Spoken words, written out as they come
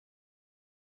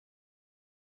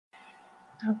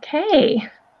Okay.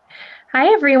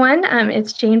 Hi, everyone.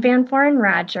 It's Jane Van Foren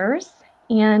Rogers,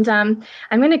 and I'm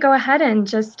going to go ahead and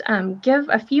just give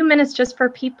a few minutes just for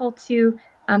people to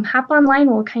hop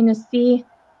online. We'll kind of see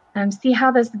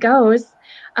how this goes.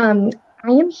 Um, I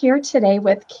am here today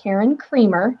with Karen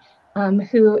Creamer,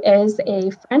 who is a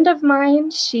friend of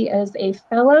mine. She is a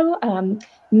fellow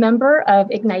member of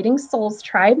Igniting Souls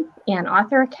Tribe and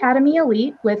Author Academy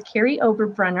Elite with Carrie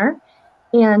Oberbrunner.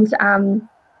 And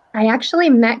I actually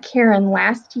met Karen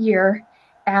last year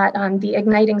at the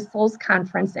Igniting Souls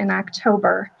conference in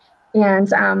October,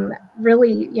 and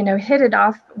really, hit it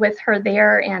off with her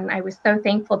there. And I was so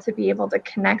thankful to be able to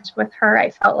connect with her.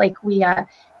 I felt like we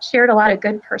shared a lot of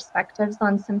good perspectives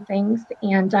on some things.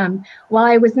 And while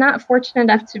I was not fortunate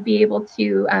enough to be able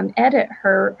to edit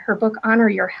her book, Honor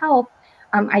Your Health,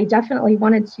 I definitely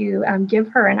wanted to give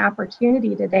her an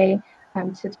opportunity today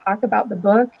to talk about the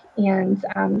book and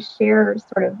share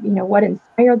sort of what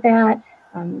inspired that,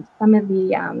 some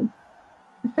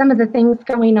of the things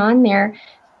going on there.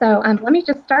 So let me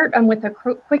just start with a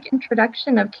quick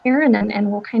introduction of Karen,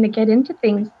 and we'll kind of get into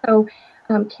things. So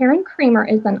Karen Creamer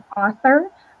is an author,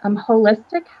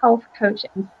 holistic health coach,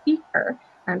 and speaker.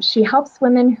 She helps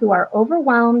women who are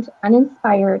overwhelmed,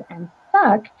 uninspired, and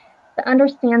stuck to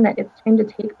understand that it's time to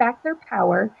take back their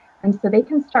power, so they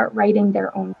can start writing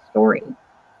their own story.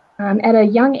 At a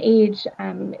young age,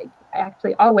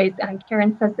 actually always,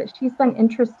 Karen says that she's been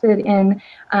interested in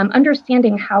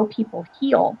understanding how people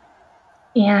heal.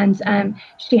 And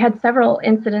she had several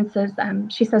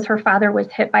incidences. She says her father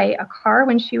was hit by a car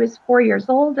when she was 4 years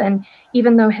old. And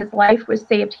even though his life was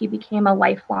saved, he became a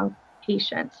lifelong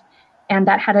patient. And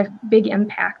that had a big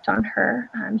impact on her.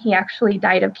 He actually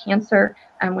died of cancer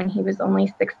when he was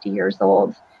only 60 years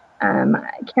old.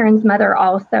 Karen's mother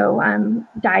also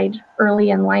died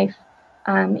early in life.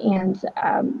 And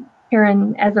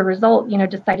Karen, as a result,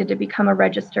 decided to become a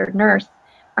registered nurse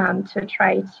to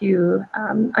try to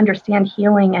understand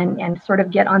healing and sort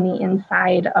of get on the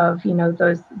inside of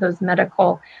those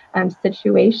medical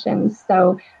situations.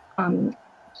 So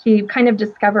she kind of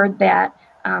discovered that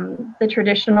the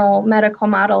traditional medical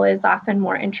model is often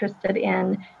more interested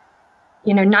in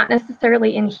not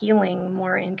necessarily in healing,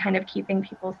 more in kind of keeping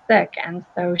people sick. And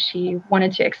so she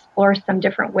wanted to explore some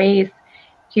different ways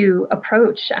to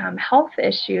approach health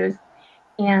issues.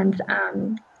 And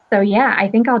so yeah, I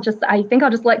think I'll just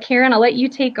let Karen, I'll let you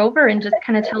take over and just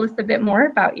kind of tell us a bit more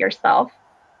about yourself.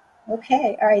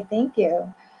 Okay, all right, thank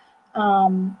you.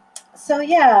 Um, so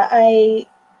yeah,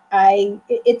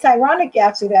 it's ironic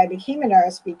actually that I became a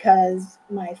nurse because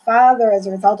my father, as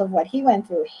a result of what he went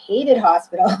through, hated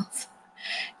hospitals.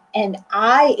 And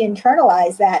I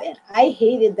internalized that and I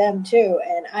hated them too.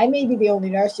 And I may be the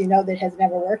only nurse that has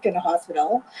never worked in a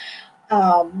hospital,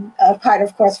 apart,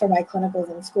 of course, from my clinicals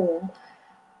in school.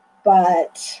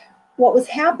 But what was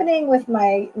happening with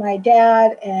my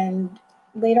dad and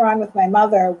later on with my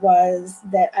mother was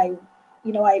that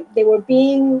they were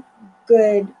being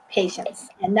good patients,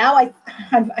 and now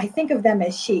I think of them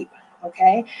as sheep,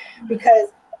 okay, because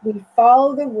we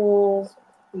follow the rules,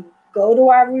 we go to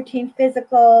our routine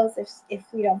physicals. If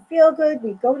we don't feel good,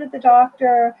 we go to the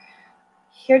doctor.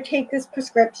 Here, take this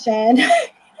prescription.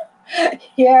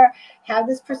 Here, have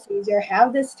this procedure,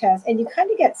 have this test, and you kind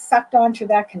of get sucked onto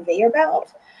that conveyor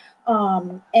belt.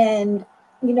 And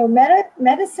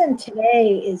medicine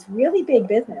today is really big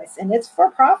business, and it's for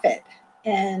profit.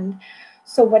 And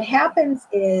so what happens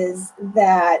is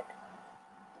that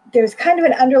there's kind of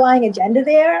an underlying agenda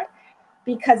there,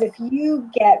 because if you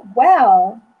get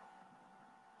well,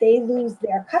 they lose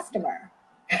their customer,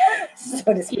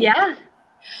 so to speak. Yeah,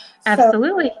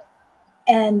 absolutely. So,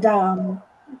 and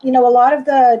a lot of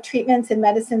the treatments and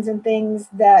medicines and things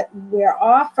that we're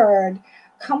offered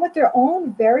come with their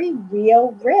own very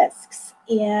real risks,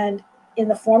 and in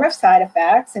the form of side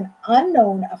effects and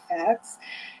unknown effects.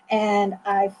 And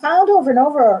I found over and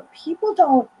over, people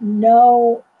don't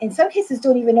know, in some cases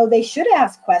don't even know they should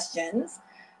ask questions.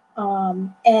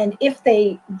 And if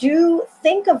they do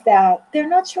think of that, they're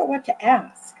not sure what to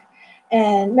ask.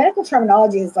 And medical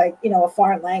terminology is like, a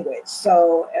foreign language.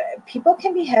 So people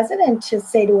can be hesitant to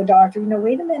say to a doctor,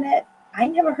 wait a minute, I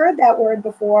never heard that word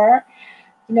before.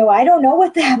 I don't know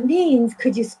what that means.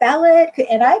 Could you spell it?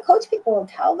 And I coach people,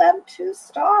 tell them to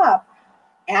stop.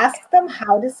 Ask them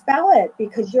how to spell it,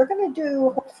 because you're going to do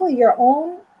hopefully your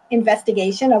own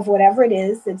investigation of whatever it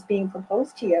is that's being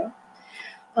proposed to you.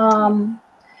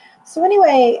 So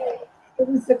anyway, it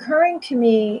was occurring to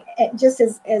me, just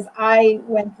as I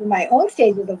went through my own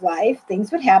stages of life,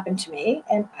 things would happen to me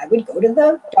and I would go to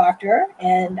the doctor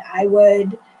and I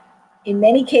would in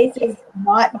many cases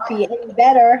not be any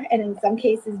better, and in some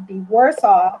cases be worse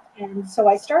off. And so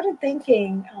I started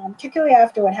thinking, particularly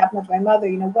after what happened with my mother,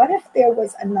 what if there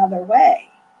was another way?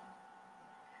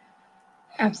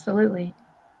 Absolutely.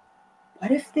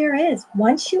 What if there is?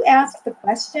 Once you ask the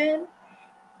question,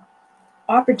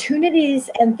 opportunities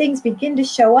and things begin to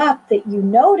show up that you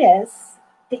notice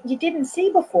that you didn't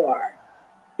see before,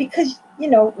 because you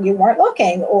weren't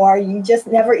looking, or you just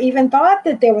never even thought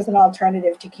that there was an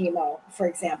alternative to chemo, for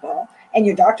example, and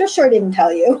your doctor sure didn't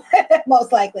tell you,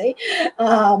 most likely.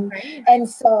 Right. And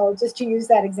so, just to use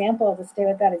that example, to stay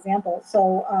with that example,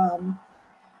 so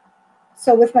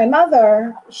with my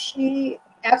mother, she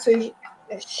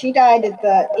died at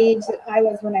the age that I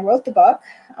was when I wrote the book.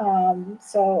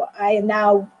 So I am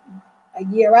now a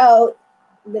year out,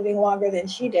 living longer than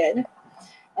she did.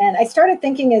 And I started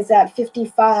thinking as that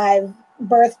 55th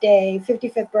birthday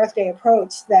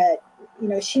approach that,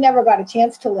 she never got a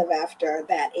chance to live after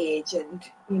that age. And,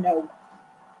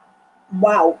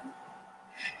 wow,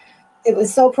 it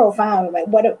was so profound. Like,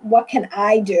 what can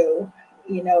I do,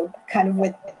 kind of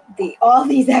with all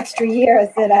these extra years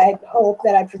that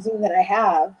I presume that I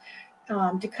have,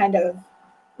 to kind of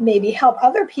maybe help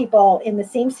other people in the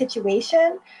same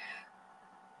situation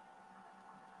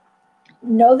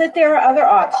know that there are other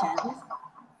options,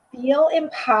 feel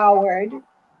empowered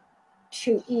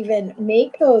to even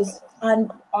make those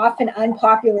often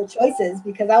unpopular choices.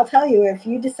 Because I'll tell you, if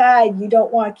you decide you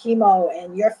don't want chemo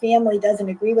and your family doesn't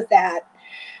agree with that,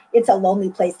 it's a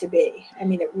lonely place to be. I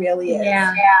mean, it really is.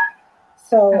 Yeah.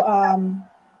 So,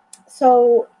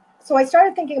 so I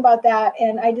started thinking about that,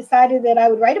 and I decided that I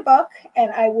would write a book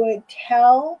and I would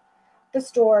tell the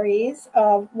stories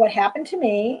of what happened to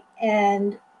me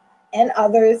and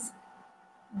others,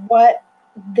 what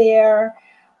their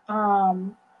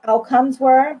outcomes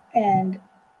were, and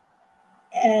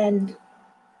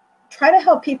try to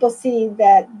help people see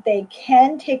that they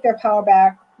can take their power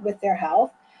back with their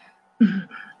health.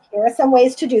 Here are some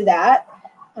ways to do that,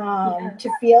 to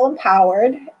feel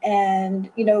empowered, and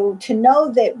to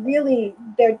know that really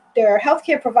their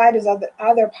healthcare providers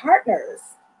are their partners.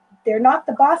 They're not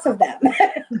the boss of them.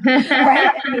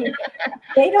 Right? I mean,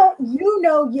 they don't,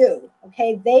 you,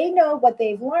 okay? They know what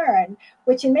they've learned,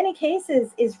 which in many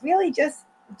cases is really just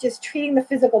treating the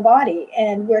physical body.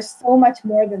 And we're so much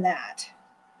more than that.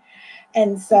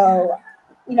 And so,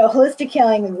 holistic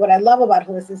healing, what I love about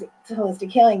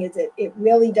holistic healing is it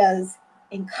really does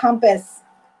encompass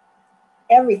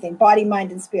everything, body,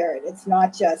 mind, and spirit. It's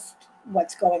not just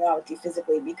what's going on with you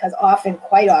physically, because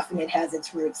quite often it has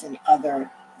its roots in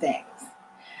other things.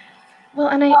 Well,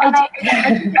 and I do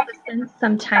have a sense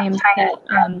sometimes that,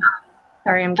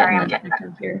 sorry, I'm getting an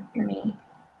echo here.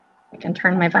 I can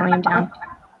turn my volume down.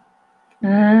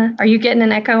 Are you getting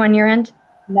an echo on your end?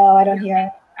 No, I don't hear it.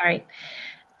 All right.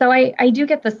 So I do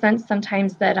get the sense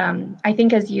sometimes that I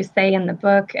think, as you say in the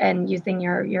book, and using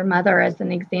your mother as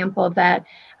an example, that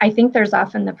I think there's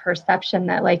often the perception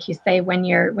that, like you say, when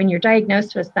you're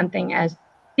diagnosed with something as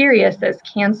serious as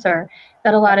cancer,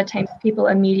 that a lot of times people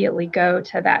immediately go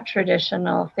to that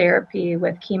traditional therapy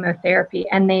with chemotherapy,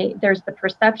 and there's the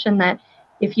perception that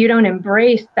if you don't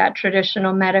embrace that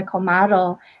traditional medical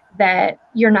model, that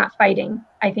you're not fighting.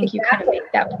 I think you kind of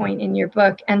make that point in your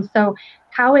book. And so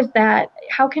how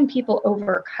can people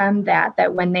overcome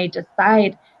that when they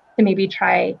decide to maybe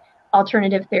try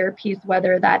alternative therapies,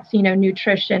 whether that's,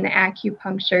 nutrition,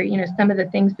 acupuncture, some of the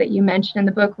things that you mentioned in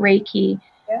the book, Reiki,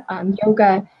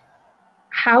 yoga,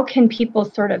 how can people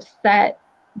sort of set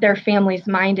their family's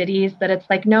mind at ease that it's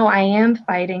like, no, I am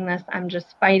fighting this, I'm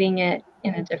just fighting it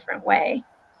in a different way?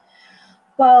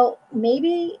 Well,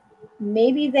 maybe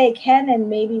they can, and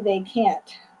maybe they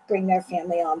can't bring their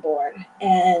family on board.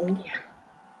 And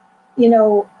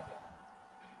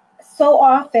so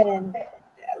often,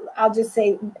 I'll just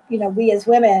say, we as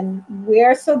women,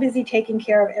 we're so busy taking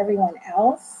care of everyone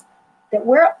else that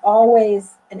we're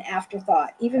always an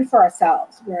afterthought. Even for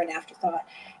ourselves, we're an afterthought.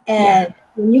 And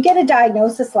when you get a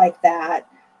diagnosis like that,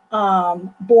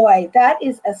 boy, that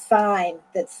is a sign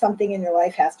that something in your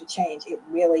life has to change. It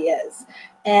really is.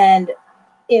 And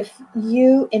if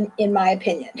you, in my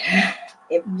opinion,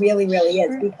 it really, really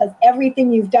is, because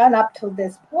everything you've done up to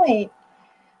this point,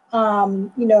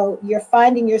 you're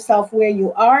finding yourself where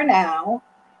you are now.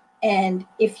 And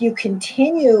if you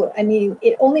continue, I mean,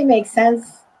 it only makes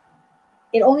sense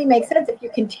if you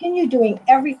continue doing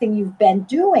everything you've been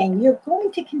doing, you're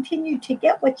going to continue to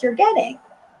get what you're getting.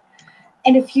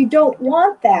 And if you don't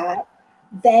want that,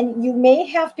 then you may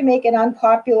have to make an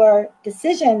unpopular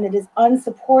decision that is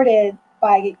unsupported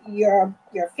by your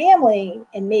family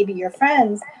and maybe your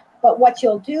friends. But what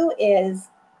you'll do is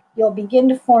you'll begin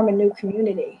to form a new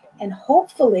community. And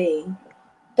hopefully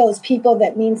those people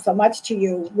that mean so much to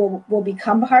you will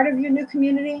become part of your new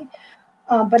community.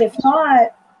 But if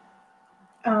not,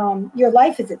 your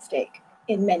life is at stake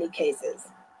in many cases.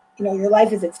 You know, your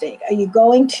life is at stake. Are you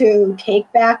going to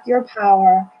take back your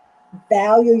power,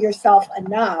 value yourself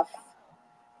enough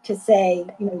to say,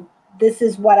 you know, this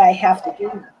is what I have to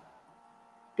do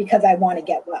because I want to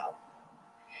get well?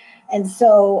 And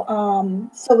so,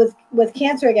 so with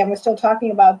cancer, again, we're still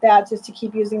talking about that, just to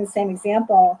keep using the same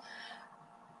example.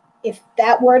 If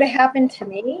that were to happen to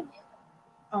me,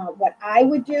 what I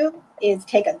would do is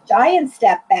take a giant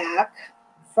step back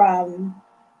from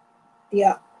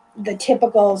the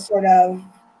typical sort of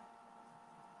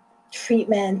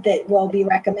treatment that will be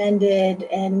recommended,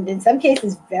 and in some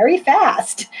cases very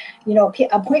fast. You know,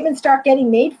 appointments start getting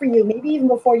made for you maybe even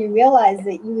before you realize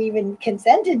that you even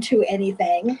consented to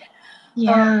anything.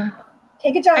 Yeah.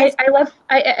 Take a giant I love,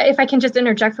 if I can just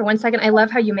interject for 1 second, I love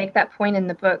how you make that point in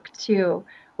the book too,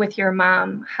 with your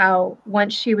mom, how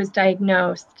once she was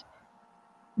diagnosed,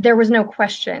 there was no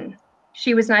question.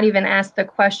 She was not even asked the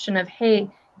question of, hey,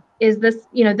 is this,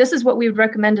 you know, this is what we would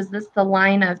recommend. Is this the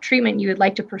line of treatment you would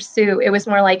like to pursue? It was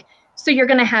more like, so you're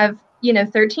going to have, you know,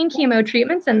 13 chemo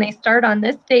treatments and they start on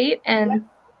this date, and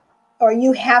or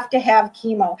you have to have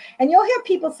chemo. And you'll hear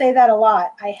people say that a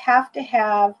lot. I have to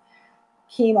have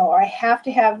chemo, or I have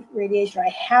to have radiation, or I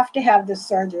have to have this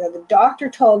surgery, or the doctor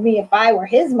told me if I were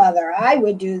his mother, I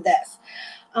would do this.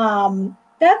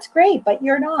 That's great, but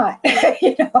you're not.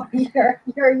 You know,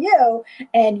 you're you,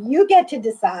 and you get to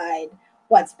decide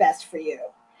what's best for you.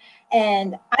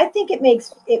 And I think it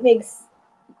makes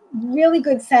really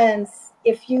good sense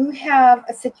if you have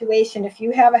a situation, if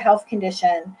you have a health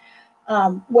condition,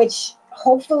 which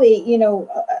hopefully, you know,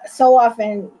 so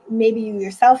often maybe you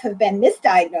yourself have been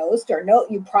misdiagnosed, or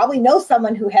you probably know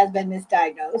someone who has been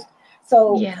misdiagnosed.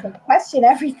 So question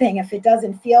everything if it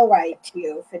doesn't feel right to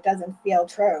you, if it doesn't feel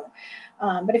true.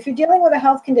 But if you're dealing with a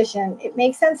health condition, it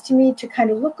makes sense to me to kind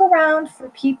of look around for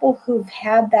people who've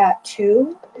had that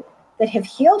too, that have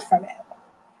healed from it,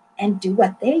 and do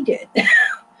what they did.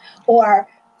 Or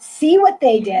see what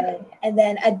they did and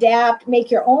then adapt,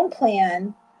 make your own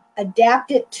plan,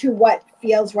 adapt it to what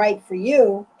feels right for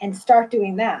you, and start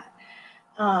doing that.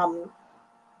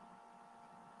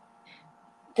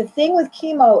 The thing with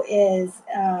chemo is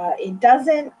it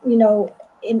doesn't, you know,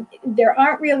 there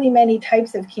aren't really many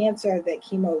types of cancer that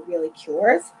chemo really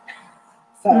cures.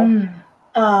 So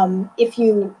if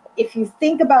you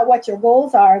think about what your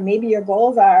goals are, maybe your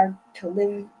goals are to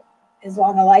live as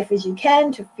long a life as you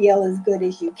can, to feel as good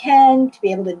as you can, to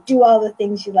be able to do all the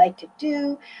things you like to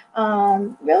do.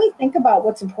 Really think about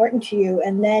what's important to you,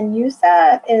 and then use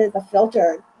that as a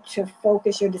filter to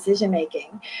focus your decision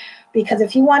making. Because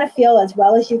if you want to feel as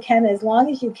well as you can, as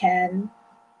long as you can,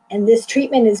 and this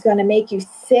treatment is going to make you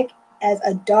sick as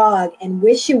a dog and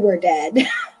wish you were dead,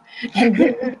 and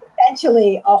give you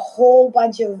potentially a whole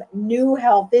bunch of new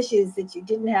health issues that you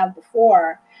didn't have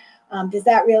before, does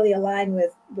that really align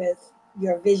with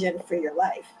your vision for your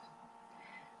life?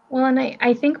 Well, and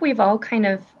I think we've all kind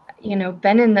of, you know,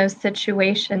 been in those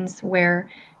situations where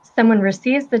someone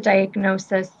receives the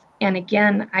diagnosis. And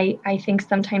again, I think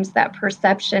sometimes that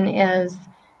perception is,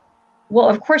 well,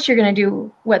 of course you're going to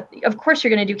do of course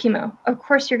you're going to do chemo. Of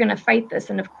course you're going to fight this.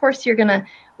 And of course you're going to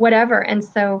whatever. And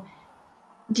so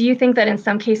do you think that in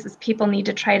some cases people need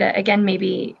to try to, again,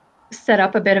 maybe set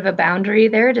up a bit of a boundary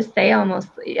there to say, almost,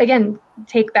 again,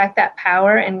 take back that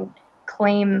power and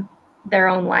claim their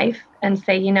own life and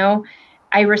say, you know,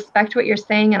 I respect what you're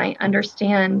saying and I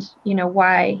understand, you know,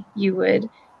 why you would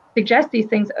suggest these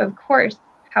things, of course.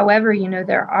 However, you know,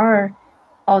 there are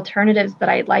alternatives that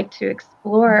I'd like to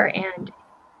explore, and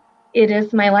it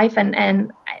is my life.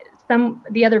 And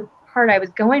the other part I was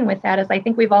going with that is, I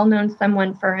think we've all known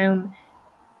someone for whom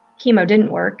chemo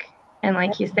didn't work. And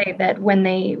like you say, that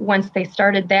once they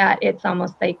started that, it's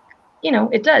almost like, you know,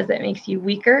 it makes you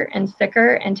weaker and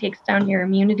sicker and takes down your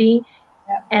immunity.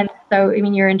 Yep. And so, I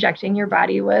mean, you're injecting your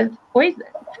body with poison.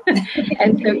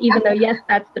 And so even though, yes,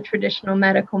 that's the traditional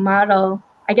medical model,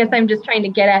 I guess I'm just trying to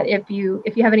get at if you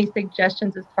have any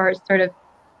suggestions as far as sort of,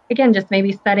 again, just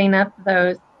maybe setting up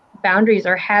those boundaries,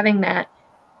 or having that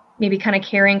maybe kind of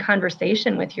caring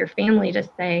conversation with your family to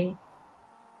say,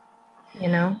 you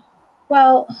know.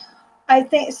 Well, I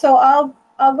think so. I'll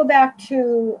go back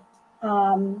to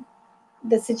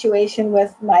the situation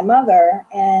with my mother,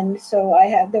 and so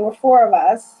there were four of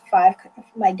us,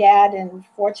 my dad and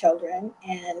four children,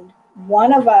 and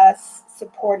one of us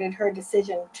supported her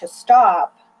decision to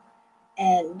stop,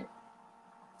 and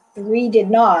three did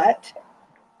not,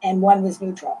 and one was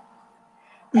neutral.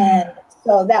 And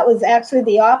so that was actually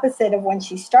the opposite of when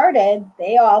she started.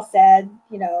 They all said,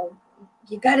 you know,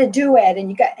 you got to do it.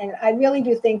 And I really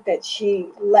do think that she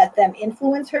let them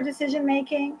influence her decision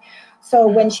making. So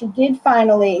when she did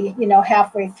finally, you know,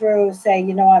 halfway through say,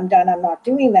 you know, I'm done, I'm not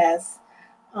doing this,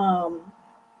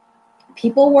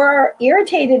 people were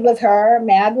irritated with her,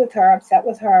 mad with her, upset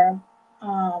with her.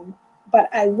 But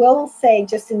I will say,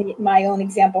 just in my own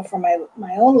example from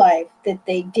my own life, that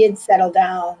they did settle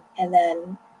down, and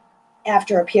then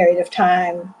after a period of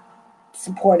time,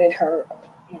 supported her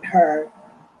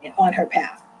on her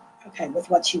path, okay, with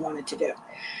what she wanted to do.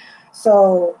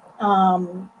 So,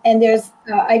 and there's,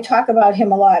 I talk about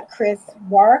him a lot, Chris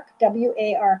Wark,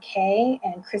 W-A-R-K,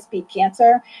 and Chris Beat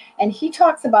Cancer. And he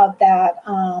talks about that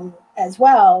as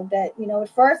well, that, you know, at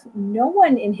first, no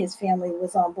one in his family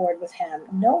was on board with him.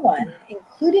 No one,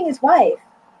 including his wife.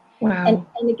 Wow.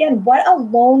 And again, what a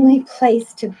lonely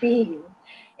place to be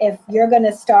if you're going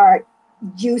to start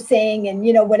juicing and,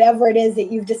 you know, whatever it is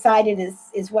that you've decided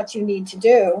is what you need to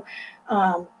do.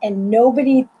 And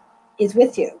nobody is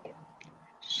with you.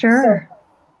 Sure.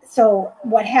 So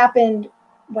what happens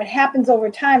over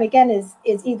time, again, is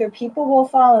either people will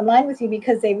fall in line with you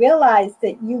because they realize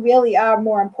that you really are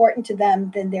more important to them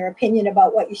than their opinion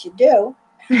about what you should do.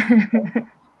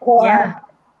 Or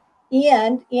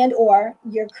or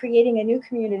you're creating a new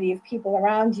community of people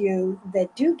around you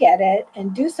that do get it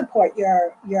and do support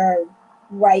your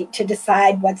right to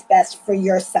decide what's best for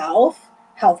yourself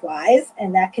health-wise.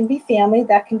 And that can be family,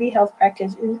 that can be health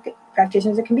practitioners,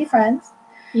 it can be friends.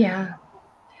 Yeah.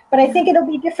 But I think it'll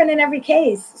be different in every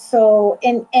case. So,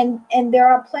 and there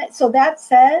are so that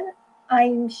said,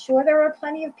 I'm sure there are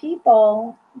plenty of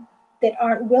people that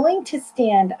aren't willing to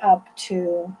stand up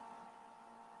to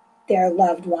their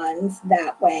loved ones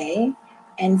that way.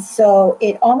 And so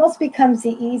it almost becomes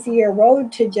the easier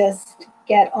road to just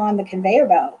get on the conveyor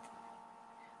belt,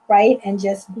 right? And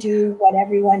just do what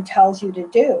everyone tells you to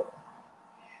do.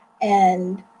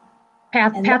 And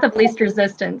path of least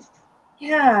resistance.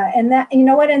 Yeah. And that, you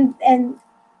know what, and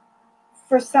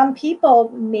for some people,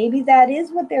 maybe that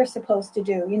is what they're supposed to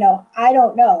do. You know, I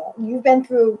don't know. You've been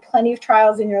through plenty of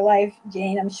trials in your life,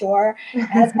 Jane, I'm sure,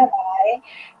 as have I.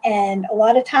 And a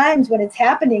lot of times when it's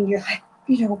happening, you're like,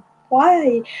 you know,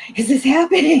 why is this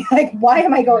happening? Like, why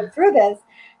am I going through this?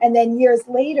 And then years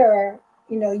later,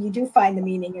 you know, you do find the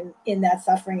meaning in that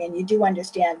suffering, and you do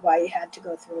understand why you had to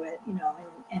go through it, you know,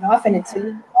 and often it's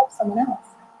to help someone else.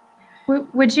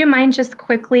 Would you mind just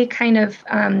quickly kind of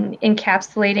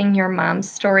encapsulating your mom's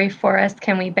story for us?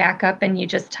 Can we back up and you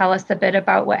just tell us a bit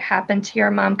about what happened to your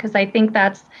mom? Because I think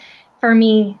that's, for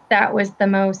me, that was the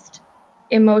most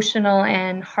emotional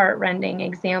and heart-rending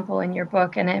example in your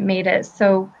book, and it made it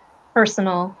so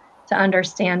personal to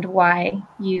understand why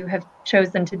you have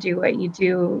chosen to do what you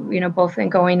do, you know, both in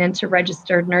going into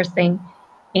registered nursing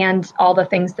and all the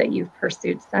things that you've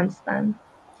pursued since then.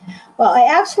 Well, I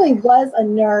actually was a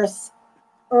nurse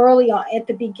early on at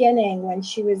the beginning when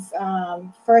she was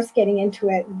first getting into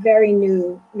it. Very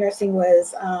new. Nursing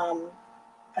was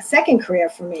a second career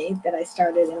for me that I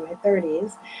started in my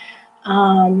 30s.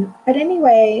 But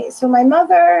anyway, so my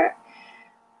mother,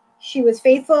 she was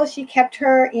faithful. She kept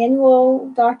her annual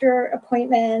doctor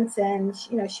appointments, and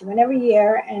you know, she went every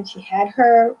year, and she had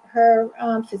her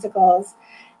physicals.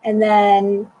 And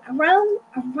then around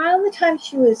the time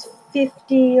she was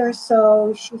 50 or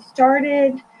so, she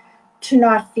started to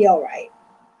not feel right.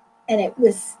 And it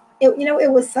was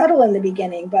subtle in the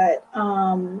beginning, but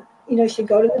you know, she'd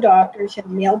go to the doctor. She had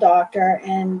a male doctor,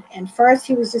 and first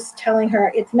he was just telling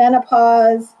her, it's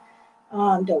menopause,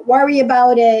 don't worry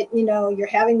about it, you know, you're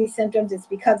having these symptoms, it's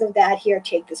because of that, here,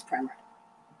 take this Premarin.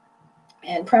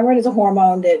 And Premarin is a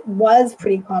hormone that was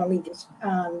pretty commonly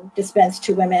dispensed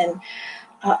to women.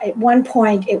 At one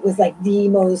point, it was like the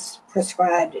most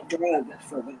prescribed drug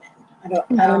for women. I don't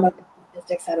know the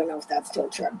statistics. I don't know if that's still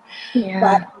true. Yeah.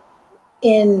 But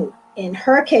in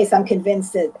her case, I'm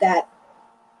convinced that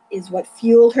is what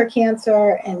fueled her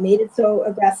cancer and made it so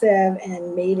aggressive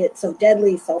and made it so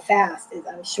deadly so fast. Is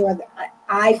I'm sure that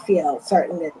I feel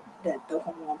certain that the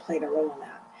hormone played a role in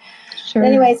that. Sure. But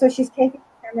anyway, so she's taking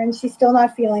Premarin. She's still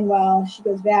not feeling well. She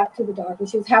goes back to the doctor.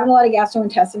 She was having a lot of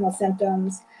gastrointestinal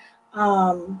symptoms.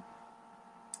 And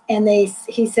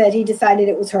he said he decided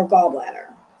it was her gallbladder.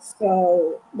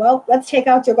 So, well, let's take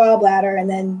out your gallbladder and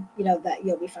then, you know, that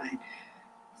you'll be fine.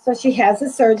 So she has the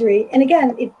surgery. And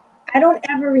again, I don't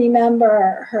ever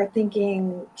remember her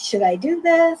thinking, should I do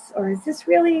this? Or is this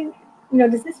really, you know,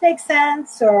 does this make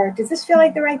sense? Or does this feel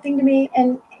like the right thing to me?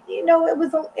 And, you know, it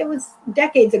was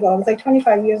decades ago. It was like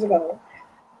 25 years ago.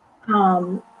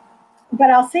 but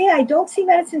I'll say I don't see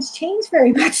medicine's changed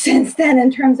very much since then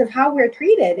in terms of how we're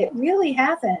treated. It really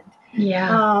hasn't.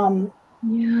 Yeah.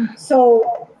 Yeah.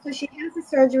 So she has the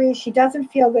surgery. She doesn't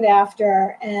feel good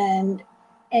after, and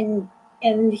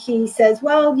he says,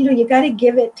 well, you got to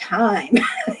give it time.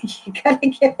 You got to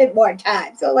give it more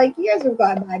time. So like years have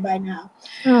gone by now.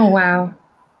 Oh, wow.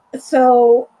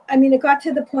 So, I mean, it got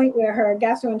to the point where her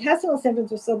gastrointestinal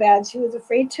symptoms were so bad, she was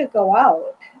afraid to go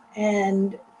out.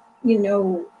 And,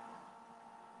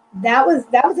 that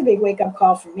was a big wake up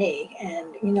call for me.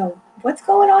 And, what's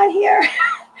going on here?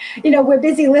 We're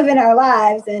busy living our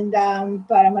lives. And,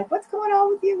 but I'm like, what's going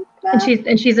on with you?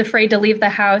 And she's afraid to leave the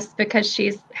house because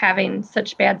she's having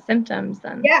such bad symptoms.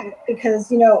 And yeah, because,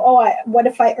 what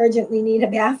if I urgently need a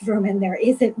bathroom and there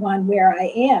isn't one where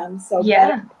I am? So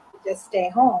yeah, just stay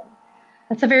home.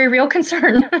 That's a very real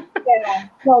concern. Yeah,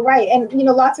 well, right. And,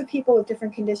 lots of people with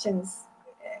different conditions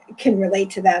can relate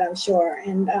to that, I'm sure.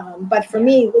 And, but for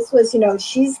me, this was,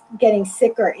 she's getting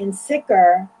sicker and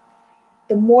sicker.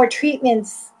 The more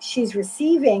treatments she's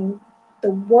receiving,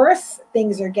 the worse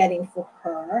things are getting for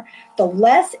her, the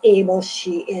less able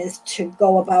she is to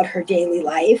go about her daily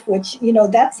life, which,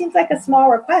 that seems like a small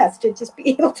request, to just be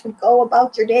able to go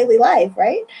about your daily life,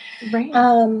 right? Right.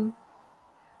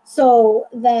 So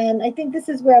then I think this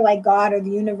is where like God or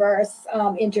the universe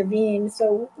intervened.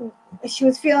 So she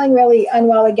was feeling really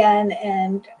unwell again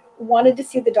and wanted to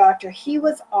see the doctor. He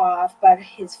was off, but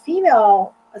his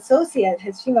female associate,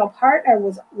 his female partner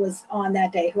was on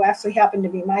that day, who actually happened to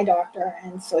be my doctor.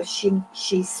 And so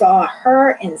she saw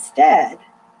her instead,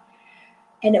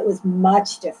 and it was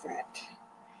much different.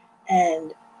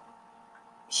 And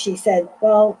she said,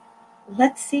 well,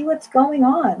 let's see what's going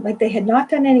on. Like, they had not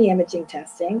done any imaging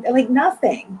testing. They're like,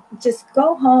 nothing. Just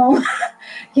go home.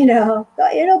 It'll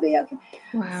be okay.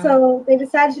 Wow. So they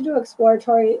decided to do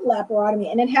exploratory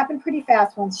laparotomy, and it happened pretty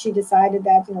fast once she decided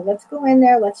that, let's go in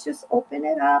there. Let's just open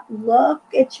it up. Look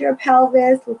at your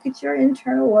pelvis. Look at your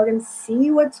internal organs.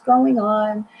 See what's going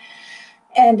on.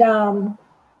 And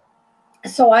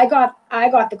so I got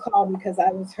the call because I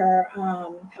was her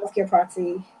healthcare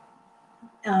proxy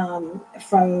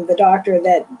from the doctor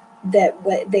that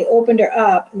they opened her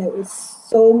up, and there was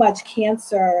so much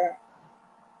cancer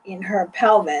in her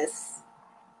pelvis,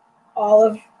 all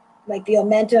of like the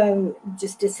omentum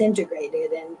just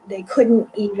disintegrated, and they couldn't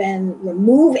even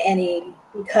remove any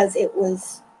because it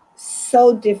was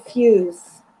so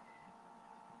diffuse.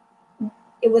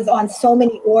 It was on so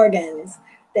many organs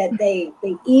that they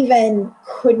even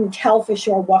couldn't tell for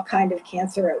sure what kind of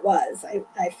cancer it was.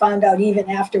 I found out even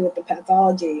after with the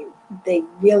pathology, they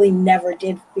really never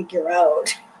did figure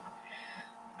out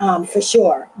for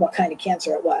sure what kind of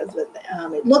cancer it was. But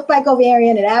it looked like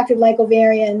ovarian, it acted like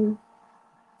ovarian,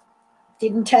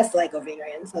 didn't test like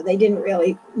ovarian, so they didn't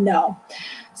really know.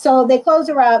 So they closed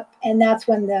her up, and that's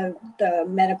when the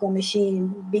medical machine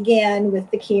began with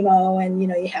the chemo, and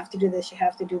you have to do this, you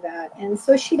have to do that. And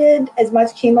so she did as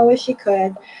much chemo as she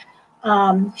could.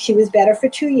 She was better for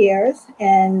 2 years,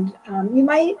 and you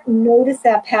might notice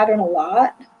that pattern a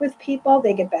lot with people.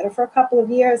 They get better for a couple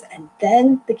of years, and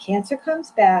then the cancer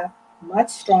comes back much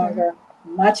stronger,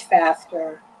 much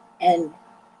faster, and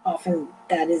often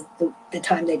that is the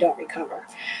time they don't recover.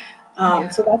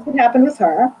 So that's what happened with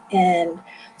her. And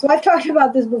so I've talked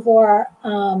about this before.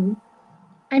 I'm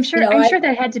sure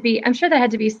that had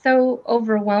to be so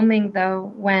overwhelming,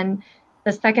 though, when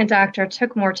the second doctor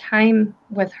took more time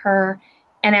with her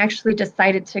and actually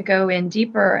decided to go in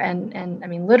deeper and I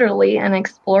mean, literally, and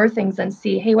explore things and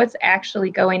see, hey, what's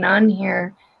actually going on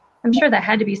here? I'm sure that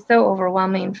had to be so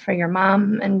overwhelming for your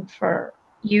mom and for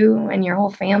you and your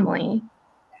whole family.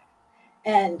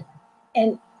 And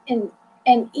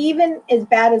even as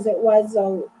bad as it was,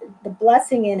 though, the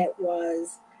blessing in it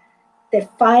was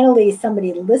that finally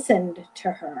somebody listened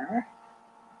to her,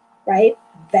 right?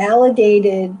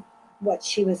 Validated what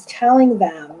she was telling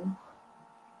them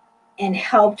and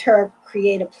helped her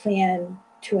create a plan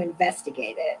to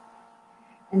investigate it.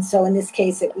 And so in this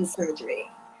case, it was surgery.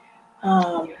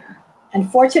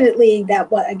 Unfortunately,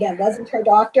 that wasn't her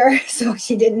doctor, so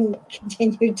she didn't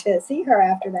continue to see her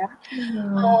after that.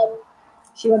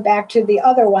 She went back to the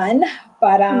other one,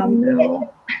 but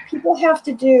people have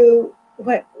to do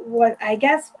what I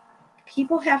guess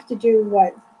people have to do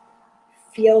what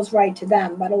feels right to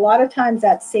them. But a lot of times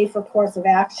that safer course of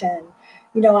action,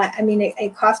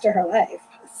 it cost her life.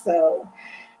 So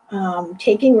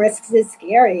taking risks is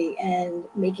scary, and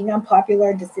making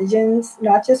unpopular decisions,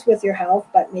 not just with your health,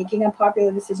 but making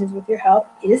unpopular decisions with your health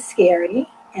is scary.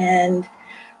 And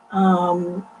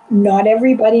not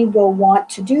everybody will want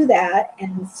to do that.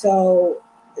 And so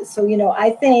so, you know,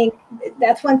 I think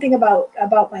that's one thing about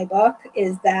my book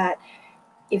is that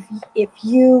if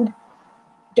you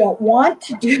don't want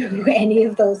to do any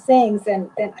of those things, then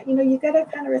you know, you got to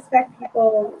kind of respect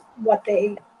people what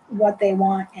they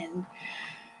want. And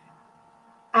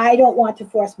I don't want to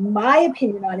force my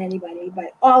opinion on anybody,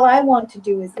 but all I want to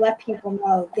do is let people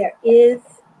know there is,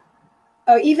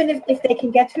 or even if they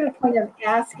can get to a point of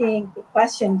asking the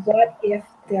question, what if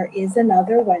there is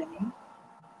another way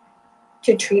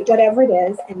to treat whatever it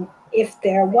is? And if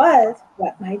there was,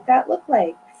 what might that look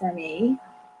like for me,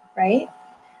 right?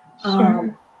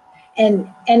 Sure.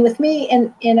 And with me,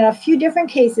 in a few different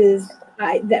cases,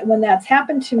 that when that's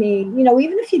happened to me, you know,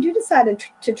 even if you do decide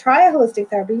to try a holistic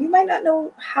therapy, you might not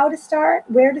know how to start,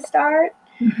 where to start,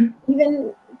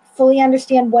 even fully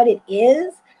understand what it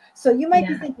is. So you might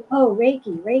be thinking, oh,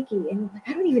 Reiki, and like,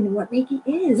 I don't even know what Reiki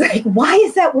is. Like, why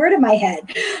is that word in my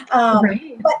head?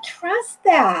 Right. But trust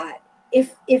that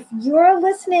if you're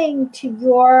listening to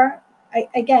your,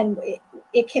 again,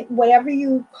 it can, whatever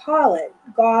you call it,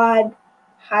 God,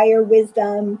 higher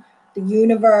wisdom, the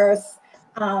universe,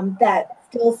 that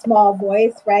still small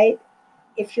voice, right?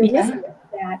 If you're listening to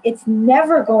that, it's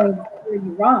never going to steer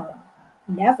you wrong.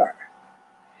 Never.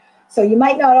 So you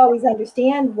might not always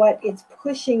understand what it's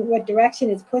pushing, what direction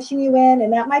it's pushing you in,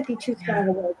 and that might be too strong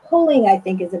a word. Pulling, I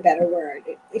think, is a better word.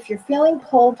 If you're feeling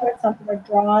pulled towards something or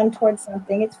drawn towards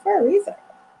something, it's for a reason.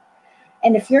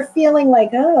 And if you're feeling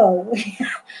like, oh,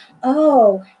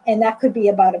 oh, and that could be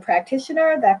about a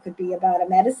practitioner, that could be about a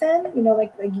medicine, you know,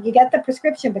 like you get the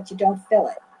prescription, but you don't fill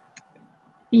it.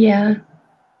 Yeah.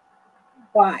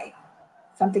 Why?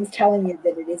 Something's telling you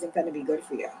that it isn't going to be good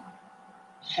for you.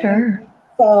 Sure. Okay?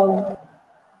 So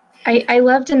I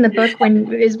loved in the book when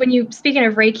you, speaking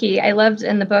of Reiki, I loved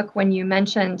in the book when you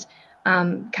mentioned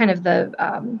kind of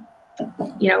the,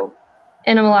 you know,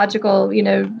 etymological, you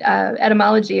know,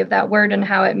 etymology of that word and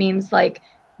how it means like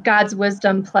God's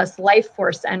wisdom plus life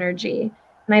force energy.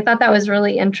 And I thought that was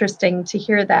really interesting to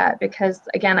hear that because,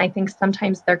 again, I think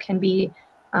sometimes there can be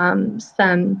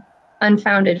some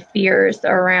unfounded fears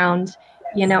around,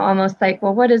 you know, almost like,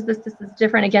 well, what is this? This is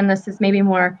different. Again, this is maybe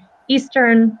more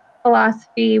Eastern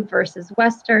philosophy versus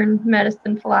Western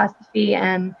medicine philosophy.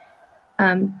 And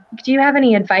do you have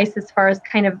any advice as far as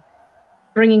kind of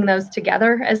bringing those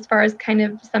together, as far as kind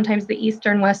of sometimes the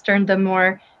Eastern, Western, the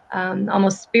more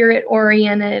almost spirit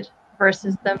oriented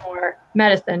versus the more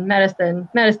medicine,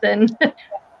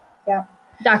 yeah,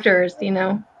 doctors, you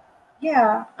know?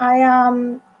 yeah,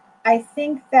 I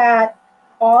think that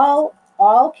all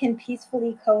can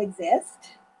peacefully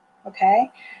coexist.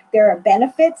 Okay, there are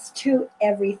benefits to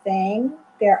everything.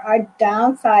 There are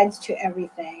downsides to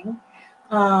everything.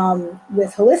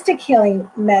 With holistic healing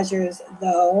measures,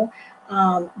 though,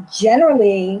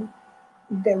 generally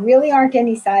there really aren't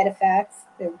any side effects.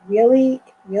 There really,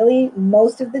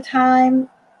 most of the time,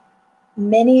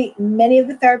 many of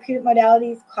the therapeutic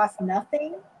modalities cost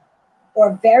nothing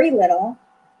or very little.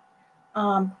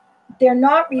 They're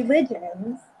not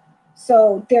religions,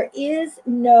 so there is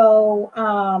no.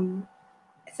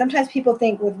 Sometimes people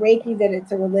think with Reiki that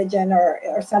it's a religion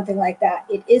or something like that.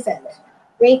 It isn't.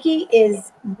 Reiki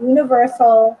is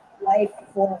universal life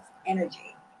force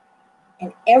energy.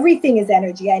 And everything is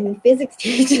energy. I mean, physics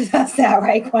teaches us that,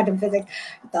 right? Quantum physics.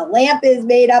 The lamp is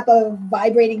made up of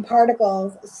vibrating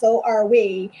particles. So are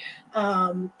we.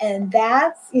 And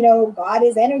that's, you know, God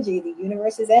is energy. The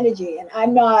universe is energy. And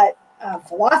I'm not a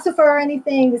philosopher or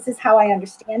anything. This is how I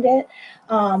understand it.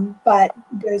 But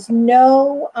there's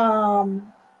no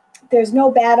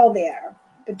battle there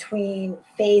between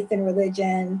faith and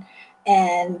religion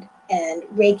and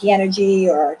Reiki energy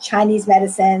or Chinese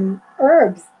medicine,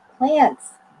 herbs,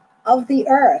 plants of the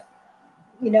earth,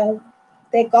 you know,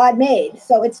 that God made.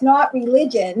 So it's not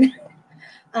religion.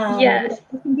 Yes.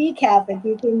 You can be Catholic,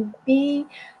 you can be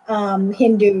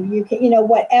Hindu, you can, you know,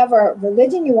 whatever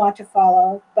religion you want to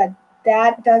follow, but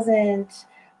that doesn't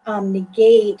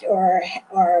negate or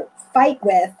fight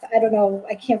with, I don't know,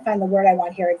 I can't find the word I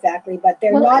want here exactly, but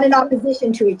they're not in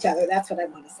opposition to each other. That's what I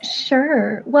want to say.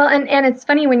 Sure. Well, and it's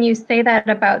funny when you say that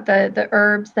about the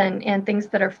herbs and things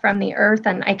that are from the earth.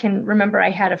 And I can remember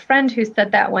I had a friend who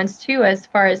said that once too, as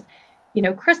far as, you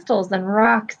know, crystals and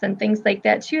rocks and things like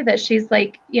that too, that she's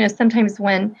like, you know, sometimes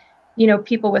when, you know,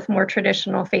 people with more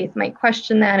traditional faith might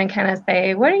question that and kind of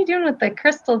say, what are you doing with the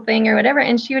crystal thing or whatever?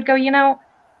 And she would go, you know,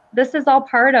 this is all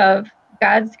part of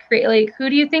God's create. Like, who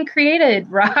do you think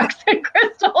created rocks and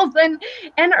crystals and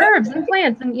herbs and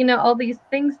plants and, you know, all these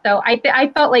things? So I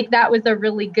felt like that was a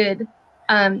really good,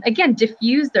 again,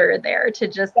 diffuser there to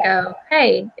just go,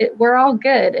 hey, we're all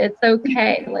good. It's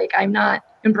okay. Like, I'm not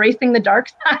embracing the dark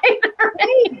side or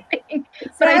anything.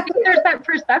 Exactly. But I think there's that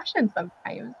perception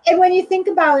sometimes. And when you think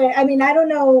about it, I mean, I don't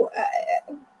know,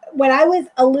 when I was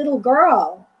a little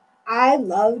girl, I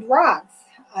loved rocks.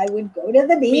 I would go to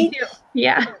the beach. Me too.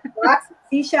 Yeah. Rocks,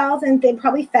 seashells, and then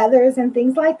probably feathers and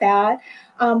things like that.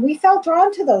 We felt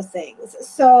drawn to those things.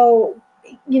 So,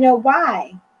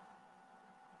 why?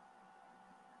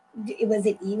 Was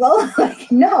it evil?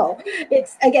 Like, no.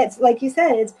 It's, again, it's like you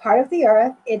said, it's part of the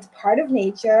earth. It's part of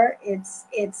nature.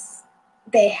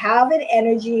 They have an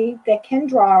energy that can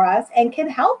draw us and can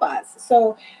help us.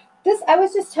 So I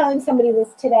was just telling somebody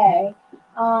this today.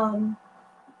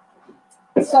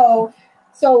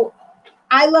 So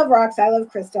I love rocks. I love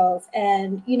crystals.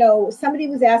 And, somebody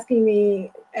was asking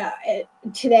me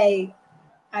today,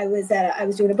 I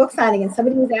was doing a book signing, and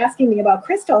somebody was asking me about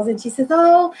crystals. And she says,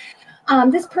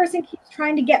 this person keeps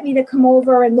trying to get me to come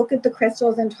over and look at the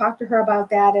crystals and talk to her about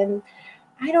that. And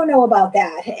I don't know about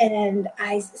that. And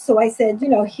I said,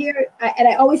 here, and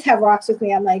I always have rocks with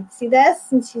me. I'm like, see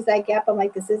this? And she's like, yep. I'm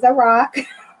like, this is a rock,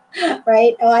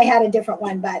 right? Oh, I had a different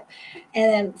one, and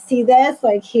then see this,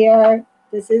 like here,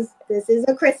 this is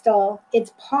a crystal.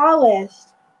 It's polished,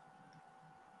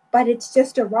 but it's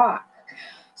just a rock.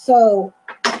 So,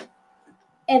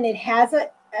 and it has an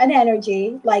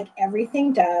energy like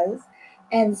everything does.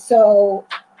 And so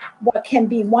what can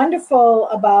be wonderful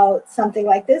about something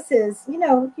like this is,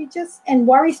 and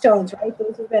worry stones, right?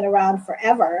 Those have been around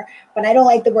forever, but I don't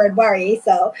like the word worry.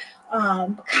 So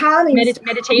calming.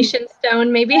 Meditation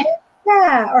stone, maybe.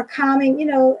 Yeah, or calming,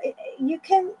 you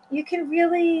can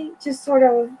really just sort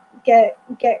of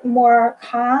get more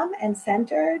calm and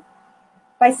centered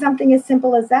by something as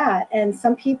simple as that. And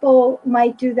some people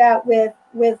might do that with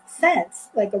scents,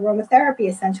 like aromatherapy,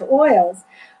 essential oils,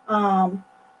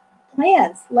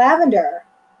 plants, lavender,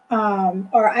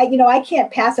 or I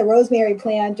can't pass a rosemary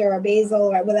plant or a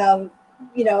basil without,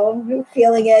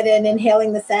 feeling it and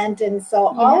inhaling the scent. And so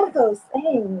all of those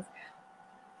things,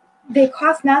 they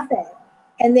cost nothing,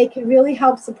 and they can really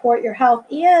help support your health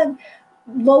and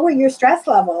lower your stress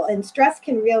level. And stress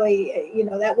can really,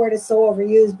 that word is so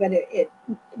overused, but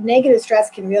negative stress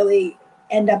can really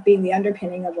end up being the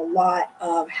underpinning of a lot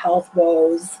of health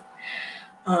woes,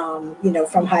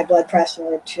 from high blood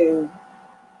pressure to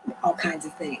all kinds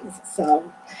of things.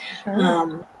 So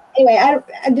anyway,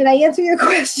 did I answer your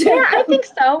question? Yeah, I think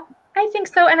so.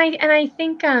 And I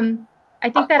think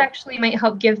that actually might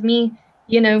help give me,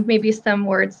 maybe some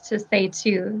words to say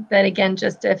too, that again,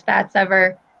 just if that's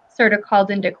ever sort of called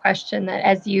into question, that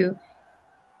as you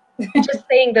just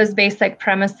saying those basic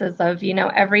premises of,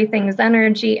 everything's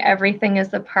energy, everything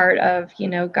is a part of,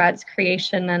 God's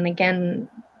creation. And again,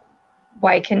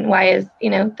 it's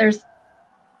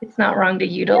not wrong to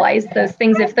utilize those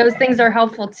things if those things are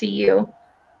helpful to you.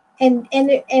 And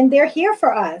they're here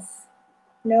for us,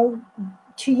 to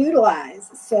utilize.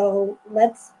 So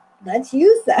let's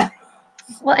use them.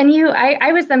 Well, and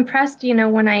I was impressed,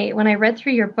 when I read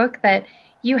through your book, that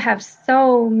you have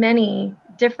so many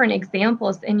different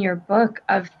examples in your book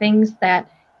of things that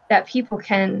people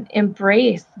can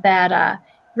embrace that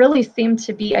really seem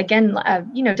to be, again,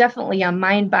 definitely a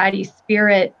mind, body,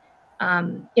 spirit,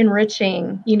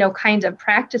 enriching, kind of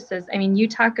practices. I mean, you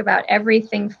talk about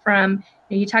everything from,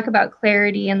 you talk about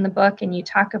clarity in the book, and you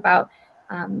talk about,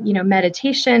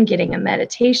 meditation, getting a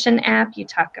meditation app. You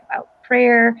talk about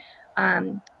prayer.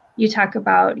 You talk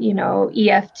about,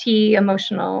 EFT,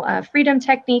 emotional freedom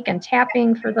technique, and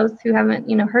tapping for those who haven't,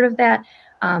 heard of that.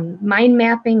 Mind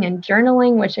mapping and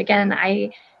journaling, which again,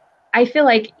 I feel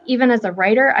like even as a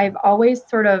writer, I've always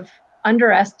sort of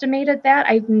underestimated that.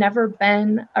 I've never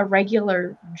been a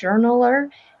regular journaler.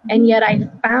 And yet I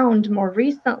found more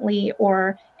recently,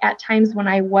 or at times when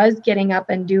I was getting up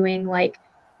and doing like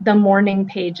the morning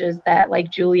pages that like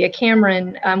Julia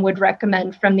Cameron would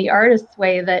recommend from The Artist's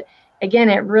Way, that again,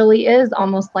 it really is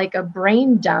almost like a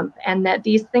brain dump, and that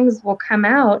these things will come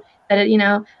out that,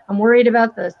 I'm worried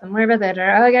about this, I'm worried about that,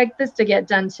 or I got this to get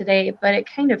done today, but it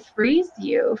kind of frees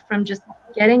you from just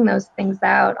getting those things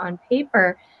out on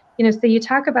paper. So you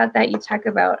talk about that, you talk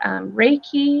about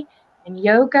Reiki and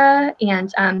yoga,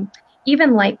 and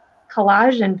even like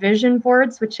collage and vision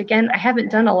boards, which again, I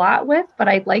haven't done a lot with, but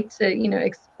I'd like to,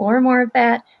 explore more of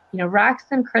that, rocks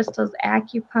and crystals,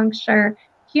 acupuncture,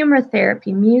 humor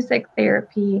therapy, music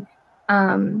therapy.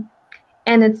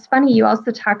 And it's funny, you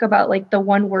also talk about like the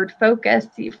one word focus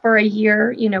for a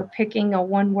year, picking a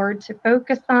one word to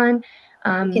focus on.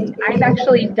 I've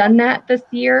actually done that this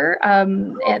year,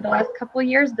 the last couple of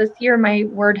years. This year, my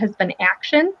word has been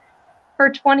action for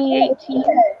 2018.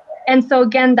 And so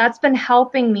again, that's been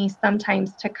helping me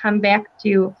sometimes to come back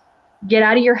to, get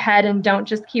out of your head and don't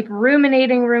just keep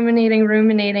ruminating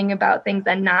about things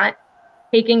and not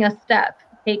taking a step.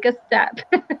 Take a step.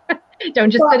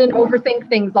 Don't just sit and overthink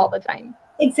things all the time.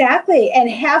 Exactly. And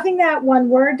having that one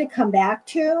word to come back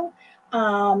to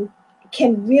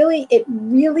it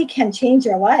really can change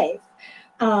your life.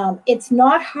 It's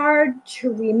not hard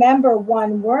to remember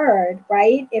one word,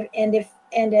 right?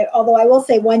 Although I will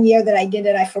say one year that I did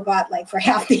it, I forgot like for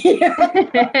half the year. Not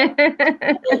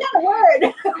a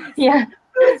word. Yeah.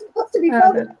 I was supposed to be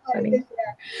focused on it this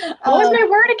year. What was my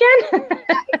word again? Yeah,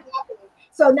 exactly.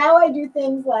 So now I do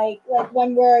things like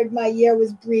one word, my year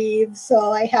was breathe.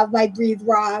 So I have my breathe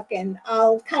rock, and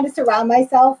I'll kind of surround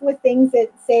myself with things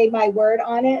that say my word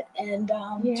on it, and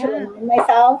to remind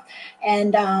myself.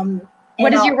 And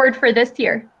what is your word for this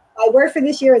year? My word for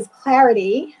this year is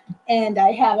clarity, and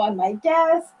I have on my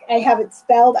desk, I have it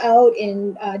spelled out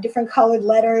in different colored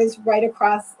letters right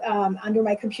across under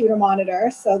my computer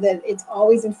monitor so that it's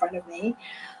always in front of me.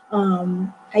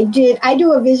 I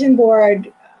do a vision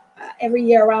board every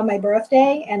year around my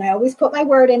birthday, and I always put my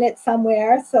word in it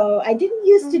somewhere. So I didn't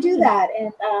used to do that.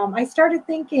 And I started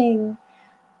thinking,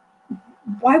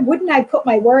 why wouldn't I put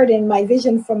my word in my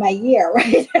vision for my year,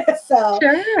 right? So,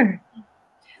 sure.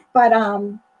 But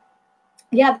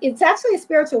yeah, it's actually a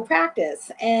spiritual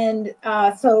practice. And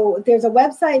so there's a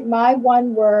website,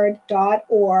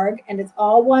 myoneWord.org, and it's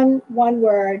all one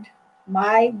word,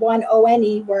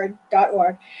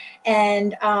 myoneWord.org.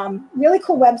 And really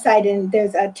cool website. And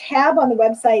there's a tab on the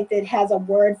website that has a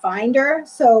word finder.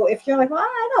 So if you're like, well,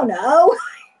 I don't know,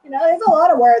 there's a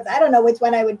lot of words. I don't know which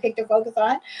one I would pick to focus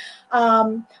on.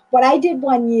 What I did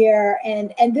one year,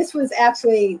 and this was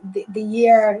actually the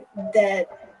year that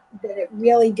it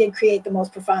really did create the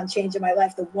most profound change in my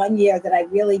life. The one year that I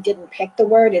really didn't pick the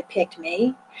word, it picked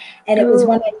me. And it was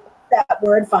when I used that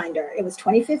word finder. It was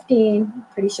 2015,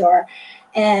 pretty sure.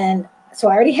 And so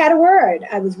I already had a word.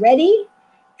 I was ready.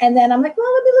 And then I'm like,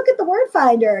 well, let me look at the word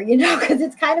finder, because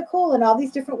it's kind of cool. And all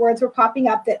these different words were popping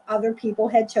up that other people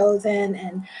had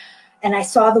chosen. And I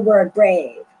saw the word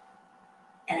brave.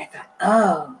 And I thought,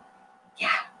 oh, yeah.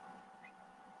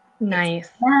 Nice.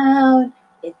 It's a noun,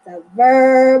 it's a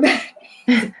verb.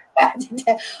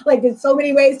 Like there's so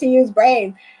many ways to use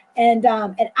brave. And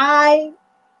I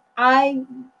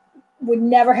would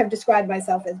never have described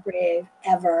myself as brave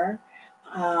ever.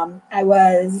 I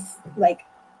was like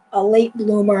a late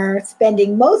bloomer,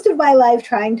 spending most of my life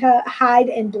trying to hide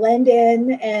and blend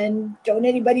in and don't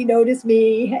anybody notice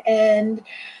me. And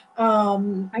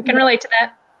I can relate to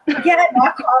that. Yeah,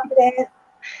 not confident.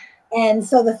 And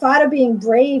so the thought of being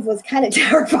brave was kind of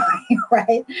terrifying,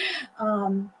 right?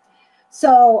 And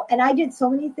I did so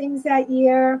many things that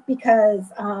year because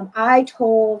I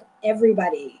told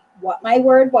everybody what my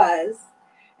word was.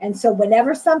 And so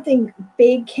whenever something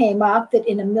big came up that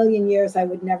in a million years I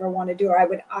would never want to do, or I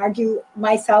would argue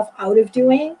myself out of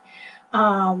doing,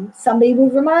 somebody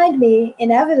would remind me,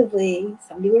 inevitably,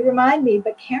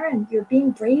 but Karen, you're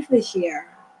being brave this year.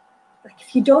 Like,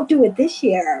 if you don't do it this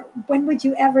year, when would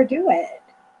you ever do it?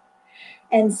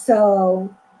 And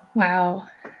so, wow.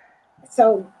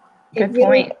 So good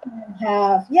point.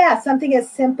 Have something as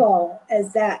simple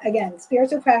as that. Again,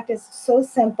 spiritual practice, so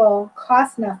simple,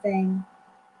 costs nothing.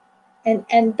 And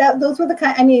those were the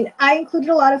kind. I mean, I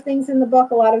included a lot of things in the book,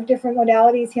 a lot of different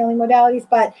modalities, healing modalities,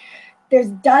 but there's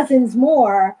dozens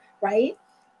more, right?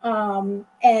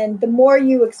 And the more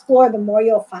you explore, the more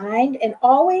you'll find. And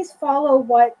always follow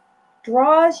what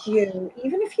draws you,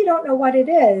 even if you don't know what it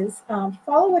is.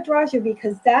 Follow what draws you,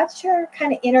 because that's your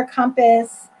kind of inner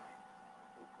compass,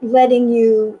 letting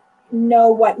you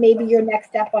know what maybe your next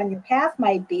step on your path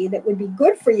might be that would be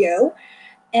good for you.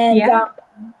 And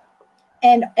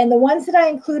and the ones that I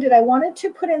included, I wanted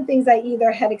to put in things I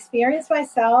either had experienced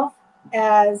myself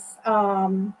as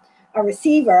a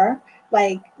receiver,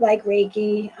 like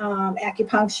Reiki,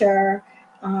 acupuncture,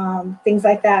 things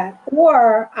like that,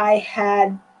 or I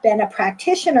had been a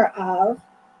practitioner of,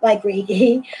 like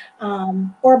Reiki,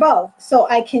 or both. So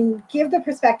I can give the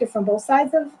perspective from both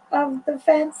sides of the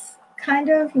fence, kind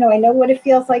of. I know what it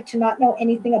feels like to not know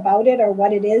anything about it or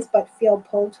what it is, but feel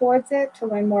pulled towards it to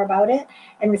learn more about it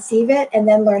and receive it, and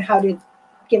then learn how to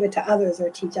give it to others or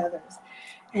teach others.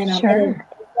 And I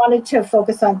wanted to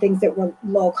focus on things that were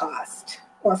low cost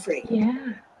or free.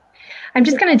 Yeah. I'm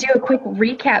just going to do a quick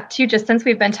recap too, just since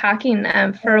we've been talking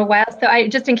for a while. So I,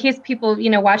 just in case people,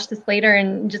 watch this later,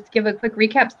 and just give a quick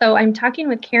recap. So I'm talking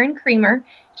with Karen Creamer.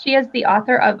 She is the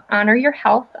author of Honor Your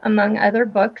Health, among other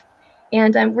books.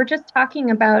 And we're just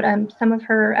talking about some of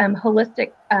her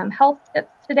holistic health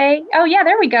tips today. Oh yeah,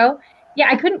 there we go. Yeah,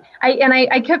 I couldn't.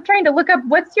 I kept trying to look up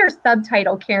what's your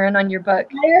subtitle, Karen, on your book.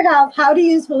 Higher Health: How to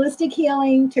Use Holistic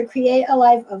Healing to Create a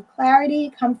Life of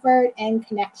Clarity, Comfort, and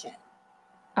Connection.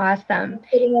 Awesome.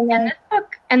 Sitting in there.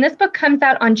 And this book comes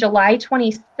out on July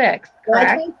 26th, correct?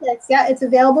 July 26th. Yeah, it's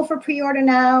available for pre-order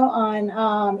now on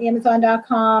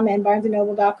Amazon.com and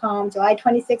BarnesandNoble.com. July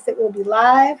 26th, it will be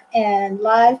live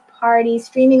party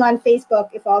streaming on Facebook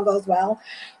if all goes well.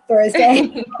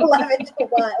 Thursday, 11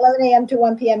 a.m. to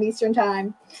 1 p.m. Eastern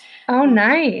Time. Oh,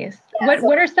 nice. Yeah,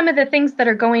 what are some of the things that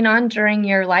are going on during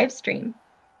your live stream?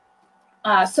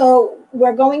 So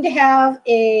we're going to have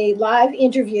a live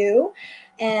interview,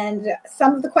 and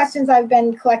some of the questions I've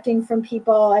been collecting from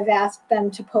people, I've asked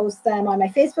them to post them on my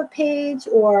Facebook page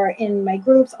or in my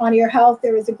groups. Honor Your Health.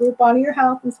 There is a group, Honor Your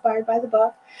Health, inspired by the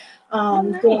book.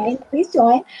 Nice. Please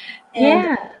join.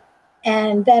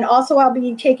 And then also I'll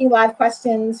be taking live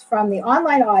questions from the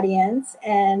online audience,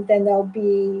 and then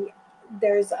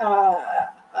there's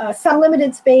some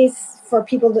limited space for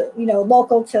people to,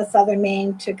 local to Southern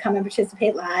Maine to come and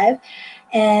participate live.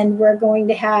 And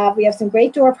we have some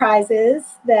great door prizes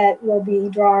that we'll be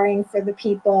drawing for the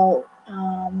people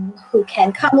who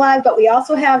can come live, but we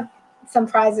also have some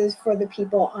prizes for the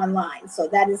people online. So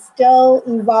that is still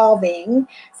evolving.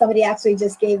 Somebody actually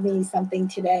just gave me something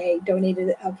today,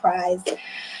 donated a prize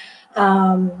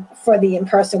for the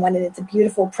in-person one, and it's a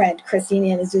beautiful print. Christine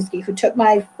Aniszewski, who took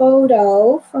my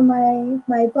photo from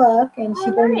my book, and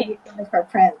she donated one of her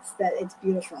prints. That it's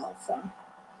beautiful. So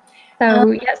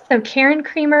Karen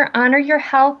Creamer, Honor Your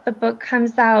Health. The book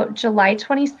comes out July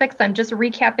 26th. I'm just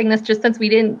recapping this just since we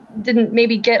didn't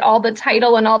maybe get all the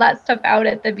title and all that stuff out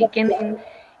at the beginning.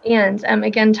 And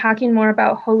again, talking more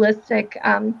about holistic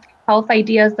health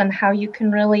ideas and how you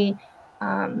can really,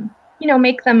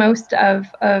 make the most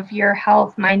of your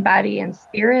health, mind, body, and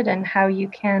spirit, and how you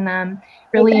can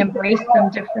really embrace some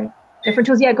different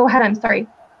tools. Yeah, go ahead. I'm sorry.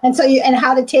 And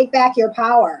how to take back your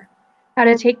power. How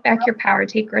to take back your power,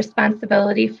 take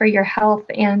responsibility for your health.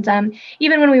 And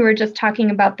even when we were just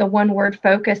talking about the one word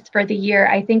focus for the year,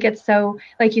 I think it's so,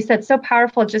 like you said, so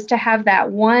powerful just to have that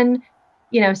one,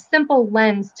 simple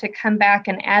lens to come back.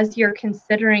 And as you're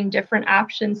considering different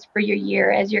options for your year,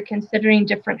 as you're considering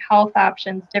different health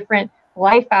options, different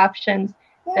life options,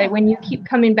 that when you keep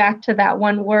coming back to that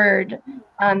one word,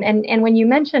 and when you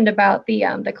mentioned about the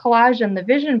collage and the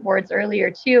vision boards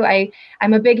earlier too,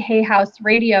 I'm a big Hay House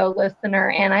radio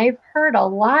listener, and I've heard a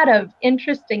lot of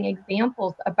interesting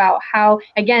examples about how,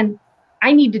 again,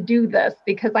 I need to do this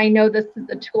because I know this is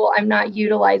a tool I'm not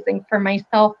utilizing for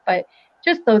myself, but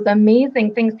just those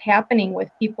amazing things happening with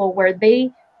people where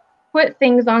they put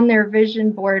things on their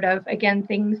vision board of, again,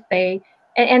 things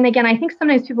and again, I think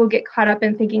sometimes people get caught up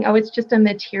in thinking, oh, it's just a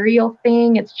material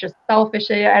thing. It's just selfish.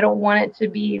 I don't want it to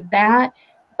be that.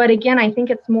 But again, I think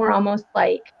it's more almost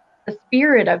like the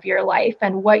spirit of your life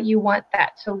and what you want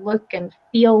that to look and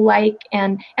feel like.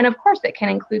 And of course, it can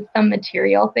include some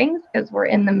material things because we're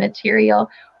in the material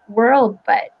world.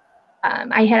 But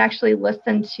I had actually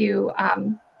listened to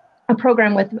a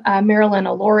program with Marilyn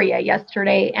Aloria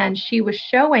yesterday, and she was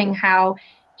showing how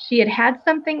she had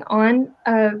something on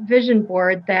a vision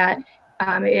board that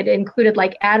it included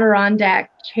like Adirondack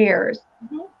chairs.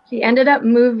 Mm-hmm. She ended up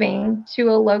moving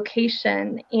to a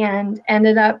location and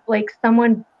ended up like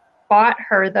someone bought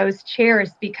her those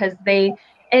chairs because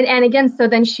and again, so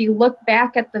then she looked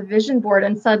back at the vision board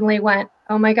and suddenly went,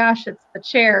 oh my gosh, it's the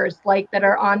chairs like that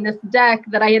are on this deck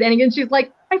that I had. And again, she's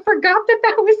like, I forgot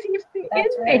that was even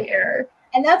in there.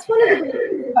 And that's one of the great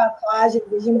things about collage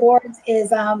and vision boards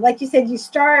is, like you said, you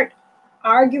start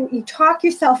arguing, you talk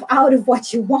yourself out of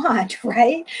what you want,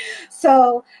 right?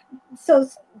 So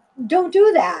don't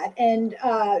do that. And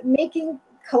making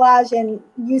collage and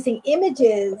using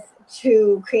images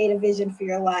to create a vision for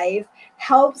your life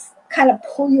helps kind of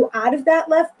pull you out of that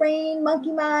left brain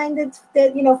monkey mind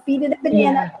that feeding a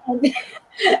banana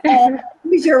and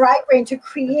use your right brain to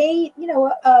create,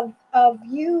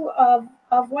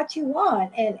 of what you want.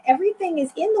 And everything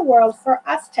is in the world for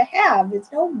us to have.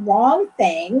 There's no wrong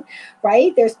thing,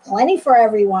 right? There's plenty for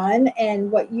everyone.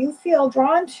 And what you feel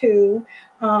drawn to,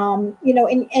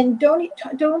 and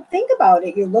don't think about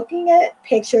it. You're looking at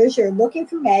pictures, you're looking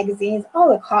through magazines.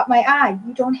 Oh, it caught my eye.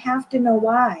 You don't have to know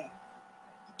why.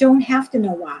 Don't have to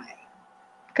know why.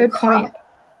 Good point.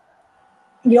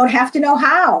 You don't have to know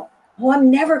how. Oh, I'm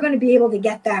never going to be able to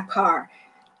get that car.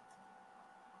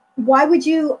 Why would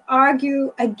you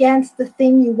argue against the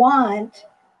thing you want?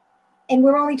 And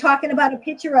we're only talking about a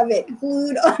picture of it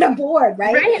glued on a board,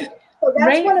 right? Right. So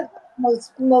that's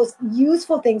most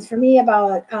useful things for me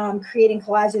about creating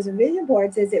collages and vision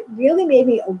boards is it really made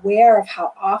me aware of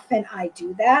how often I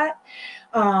do that.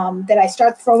 That I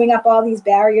start throwing up all these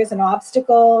barriers and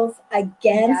obstacles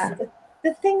against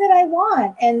the thing that I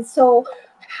want. And so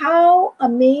how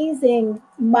amazing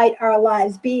might our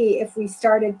lives be if we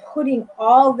started putting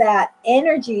all that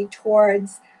energy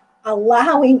towards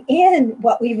allowing in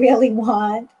what we really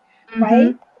want,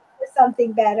 right? For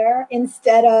something better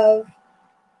instead of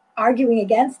arguing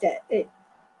against it,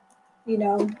 you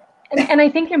know. And I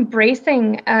think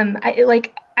embracing,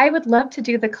 I would love to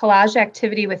do the collage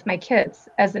activity with my kids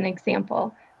as an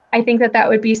example. I think that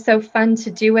would be so fun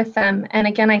to do with them. And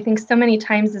again, I think so many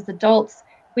times as adults,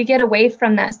 we get away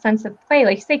from that sense of play.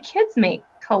 Like, say, kids make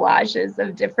collages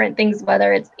of different things,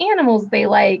 whether it's animals they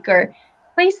like or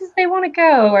places they want to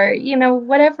go or,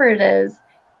 whatever it is.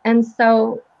 And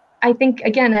so I think,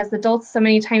 again, as adults, so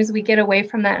many times we get away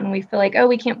from that and we feel like, oh,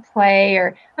 we can't play,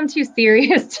 or I'm too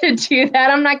serious to do that.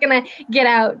 I'm not going to get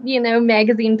out,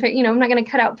 magazine, I'm not going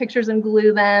to cut out pictures and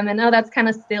glue them. And, oh, that's kind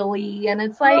of silly. And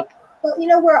it's like,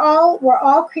 well, we're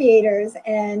all creators,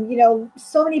 and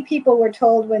so many people were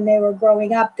told when they were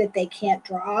growing up that they can't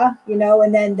draw,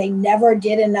 and then they never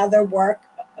did another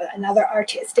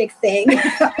artistic thing in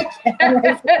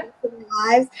their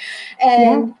lives,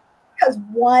 and because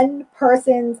one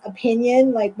person's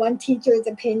opinion, like one teacher's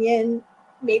opinion,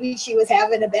 maybe she was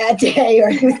having a bad day, or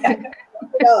who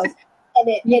knows, and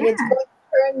it's going to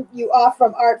turn you off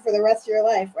from art for the rest of your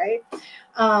life, right?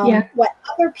 What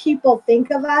other people think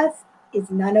of us is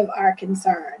none of our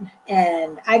concern.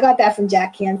 And I got that from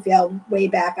Jack Canfield way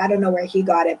back. I don't know where he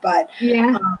got it, but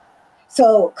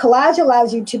so collage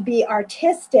allows you to be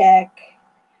artistic.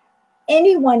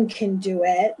 Anyone can do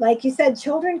it. Like you said,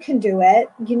 children can do it.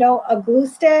 A glue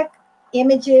stick,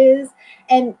 images,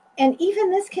 and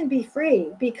even this can be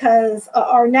free because,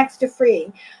 or next to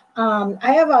free.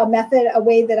 I have a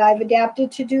way that I've adapted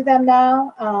to do them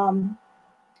now.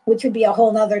 Which would be a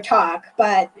whole nother talk,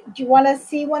 but do you want to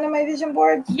see one of my vision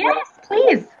boards? Yes,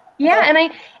 please. Yeah, and I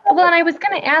was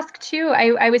going to ask too,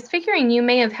 I was figuring you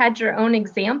may have had your own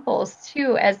examples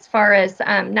too, as far as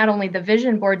not only the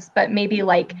vision boards, but maybe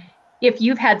like if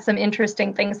you've had some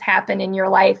interesting things happen in your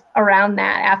life around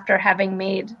that after having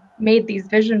made these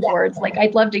vision boards. Like,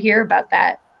 I'd love to hear about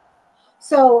that.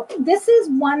 So this is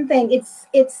one thing. It's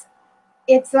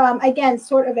again,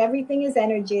 sort of everything is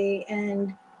energy,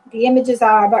 and the images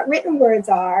are, but written words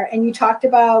are. And you talked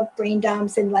about brain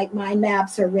dumps and like mind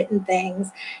maps or written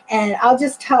things. And I'll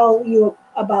just tell you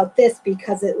about this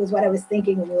because it was what I was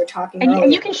thinking when we were talking earlier.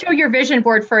 And you can show your vision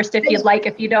board first if you'd like,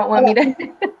 if you don't want me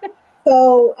to.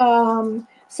 So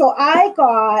I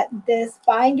got this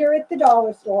binder at the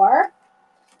dollar store.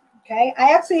 Okay.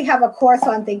 I actually have a course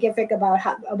on Thinkific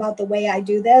about the way I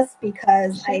do this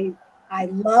because I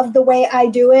love the way I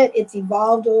do it. It's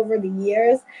evolved over the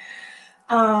years.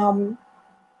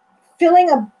 Filling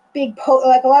a big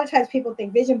like a lot of times people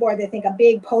think vision board, they think a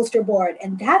big poster board,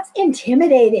 and that's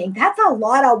intimidating. That's a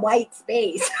lot of white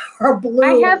space or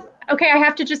blue. I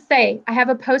have to just say, I have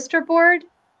a poster board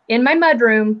in my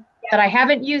mudroom that I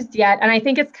haven't used yet, and I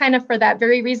think it's kind of for that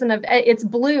very reason of it's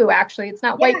blue. Actually, it's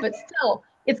not white, but still,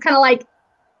 it's kind of like,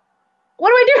 what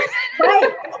do I do?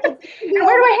 Right. And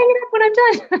where do I hang it up when I'm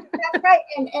done? That's right.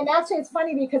 And actually, it's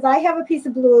funny because I have a piece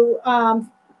of blue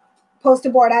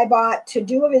poster board I bought to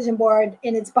do a vision board,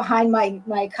 and it's behind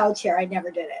my couch here. I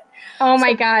never did it. Oh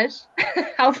my gosh.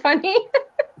 How funny.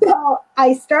 So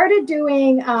I started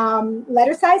doing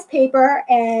letter size paper,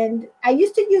 and I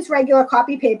used to use regular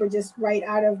copy paper just right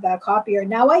out of the copier.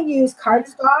 Now I use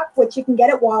cardstock, which you can get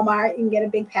at Walmart. You can get a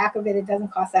big pack of it. It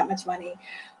doesn't cost that much money.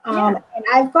 And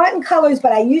I've gotten colors,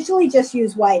 but I usually just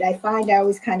use white. I find I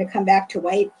always kind of come back to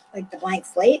white, like the blank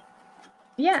slate.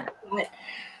 Yeah. But,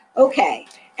 okay.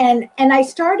 And I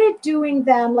started doing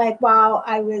them like while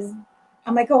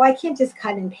I'm like, oh, I can't just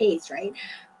cut and paste, right?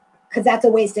 Because that's a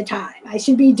waste of time. I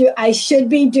should be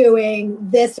doing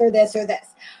this or this or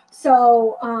this.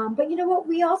 So, but you know what?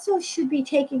 We also should be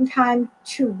taking time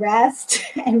to rest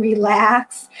and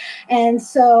relax. And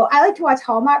so I like to watch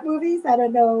Hallmark movies. I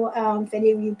don't know if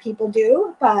any of you people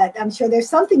do, but I'm sure there's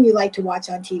something you like to watch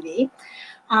on TV.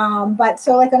 But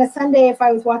so like on a Sunday, if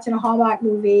I was watching a Hallmark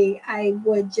movie, I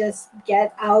would just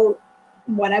get out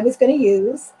what I was going to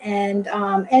use and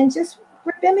just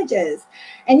rip images.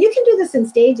 And you can do this in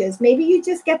stages. Maybe you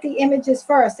just get the images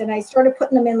first. And I started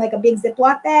putting them in like a big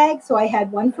Ziploc bag. So I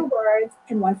had one for words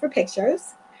and one for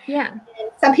pictures. Yeah. And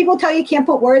some people tell you can't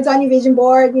put words on your vision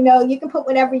board. You can put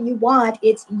whatever you want.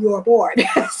 It's your board.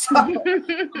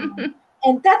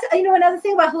 And that's, another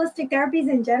thing about holistic therapies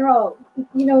in general,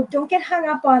 don't get hung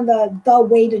up on the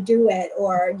way to do it,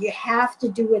 or you have to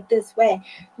do it this way.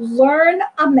 Learn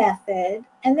a method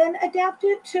and then adapt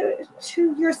it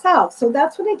to yourself. So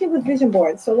that's what I did with vision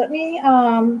boards. So let me,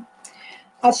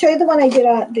 I'll show you the one I did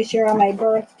this year on my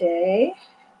birthday.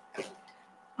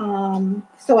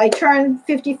 So I turned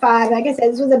 55. Like I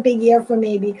said, this was a big year for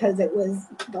me because it was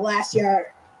the last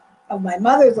year of my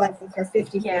mother's life, was her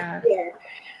 55th year.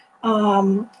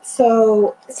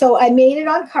 So I made it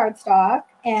on cardstock,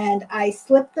 and I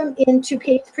slipped them into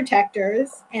page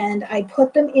protectors, and I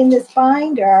put them in this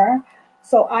binder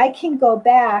so I can go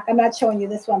back. I'm not showing you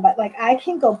this one, but like I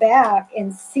can go back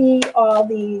and see all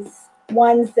these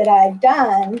ones that I've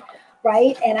done,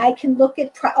 right? And I can look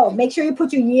at, make sure you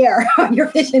put your year on your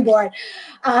vision board.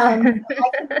 I can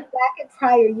look back at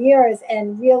prior years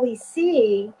and really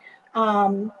see,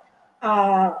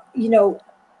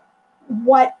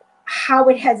 how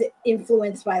it has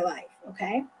influenced my life.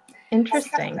 Okay.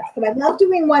 Interesting. But I love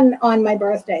doing one on my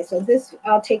birthday. So this,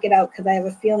 I'll take it out because I have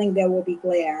a feeling there will be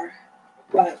glare.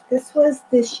 But this was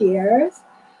this year's.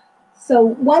 So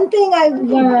one thing I've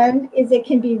learned is it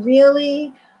can be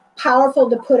really powerful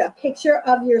to put a picture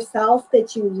of yourself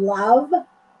that you love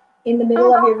in the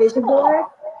middle of your vision board.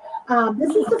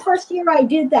 This is the first year I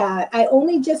did that. I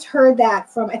only just heard that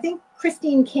from, I think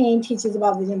Christine Kane teaches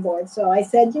about vision boards. So I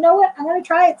said, you know what, I'm going to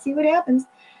try it, see what happens.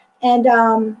 And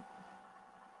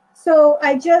so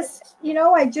I just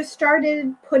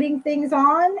started putting things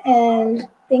on, and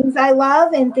things I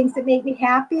love and things that make me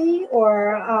happy,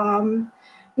 or,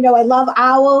 I love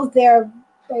owls. I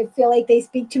feel like they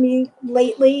speak to me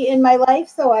lately in my life.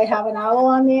 So I have an owl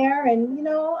on there, and,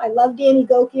 I love Danny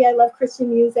Goki. I love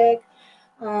Christian music.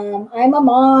 I'm a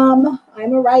mom.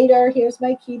 I'm a writer. Here's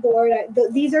my keyboard.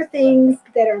 These are things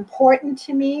that are important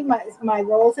to me, my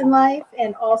roles in life,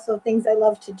 and also things I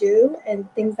love to do and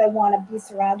things I want to be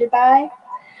surrounded by.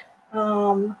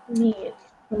 Neat.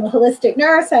 I'm a holistic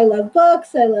nurse. I love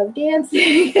books. I love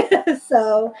dancing.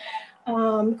 So,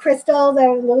 crystals. I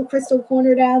have a little crystal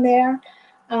corner down there.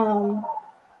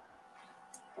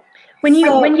 When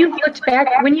you've looked back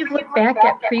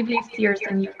at previous years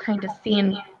and you've kind of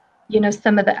seen,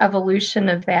 some of the evolution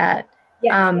of that,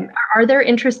 are there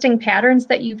interesting patterns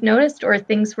that you've noticed, or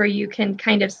things where you can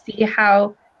kind of see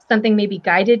how something maybe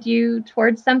guided you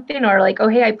towards something, or like, oh,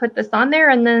 hey, I put this on there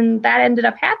and then that ended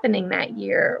up happening that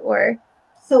year? Or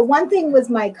so one thing was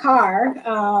my car.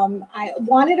 I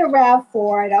wanted a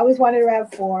RAV4. I'd always wanted a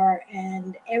RAV4,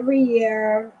 and every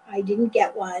year I didn't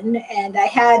get one, and I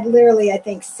had literally, I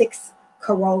think, 6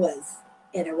 Corollas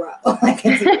in a row. Like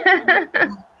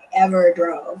ever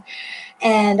drove.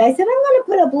 And I said, I'm going to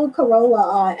put a blue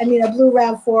a blue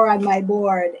RAV4 on my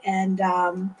board. And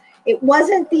it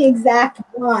wasn't the exact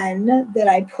one that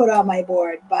I put on my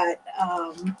board, but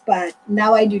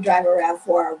now I do drive a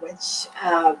RAV4, which,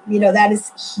 that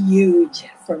is huge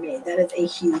for me. That is a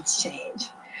huge change.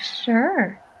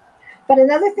 Sure. But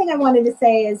another thing I wanted to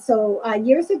say is, so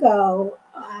years ago,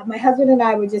 my husband and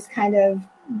I were just kind of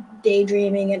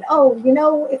daydreaming, and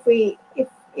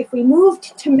if we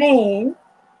moved to Maine,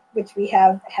 which we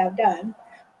have done,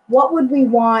 what would we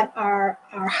want our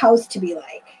house to be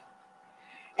like?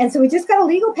 And so we just got a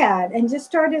legal pad and just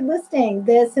started listing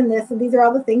this and this, and these are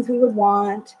all the things we would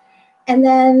want. And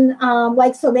then,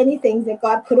 like so many things that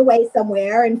got put away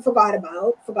somewhere and forgot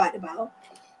about.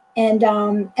 And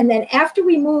then after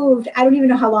we moved, I don't even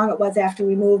know how long it was after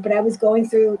we moved, but I was going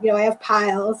through, I have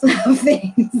piles of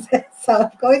things. So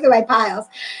I'm going through my piles.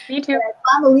 Me too.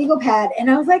 On the legal pad. And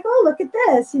I was like, oh, look at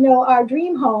this. Our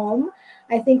dream home,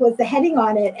 I think, was the heading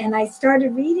on it. And I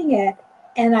started reading it.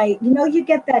 And you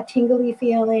get that tingly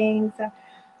feeling. So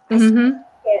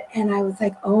and I was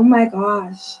like, oh my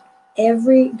gosh. I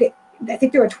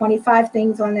think there were 25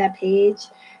 things on that page.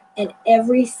 And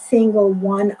every single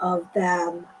one of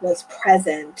them was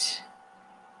present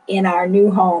in our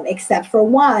new home, except for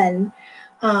one,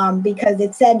 because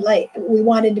it said like we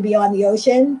wanted to be on the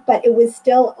ocean, but it was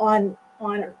still on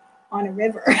a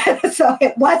river. So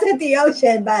it wasn't the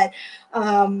ocean, but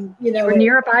we're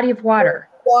near a body of water.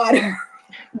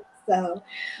 So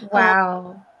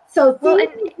wow. So things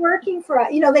are working for us.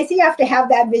 They say you have to have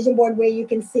that vision board where you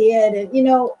can see it.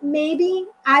 And, maybe,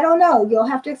 I don't know, you'll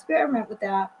have to experiment with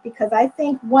that, because I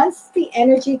think once the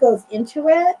energy goes into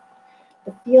it,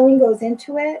 the feeling goes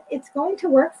into it, it's going to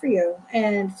work for you.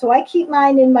 And so I keep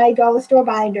mine in my dollar store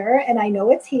binder, and I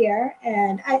know it's here.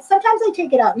 And sometimes I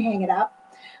take it out and hang it up.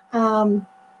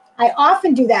 I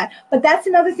often do that, but that's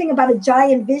another thing about a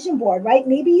giant vision board, right?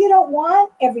 Maybe you don't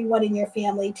want everyone in your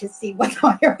family to see what's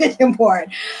on your vision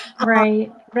board.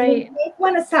 Right. Make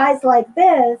one a size like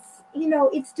this, you know,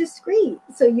 it's discreet.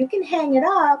 So you can hang it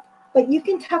up, but you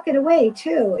can tuck it away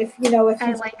too. If, you know, if I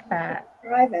you like that.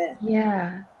 private.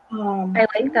 Yeah. Um, I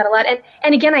like that a lot.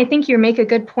 And again, I think you make a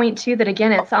good point too, that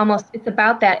again, it's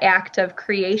about that act of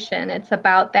creation. It's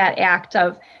about that act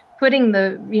of putting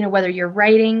the, you know, whether you're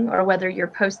writing or whether you're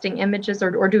posting images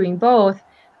or doing both.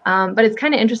 But it's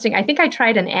kind of interesting. I think I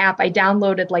tried an app. I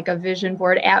downloaded like a vision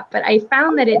board app, but I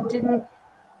found that it didn't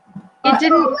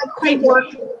like quite work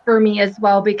for me as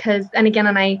well because, and again,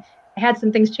 I had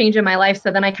some things change in my life.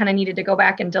 So then I kind of needed to go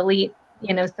back and delete,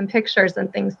 you know, some pictures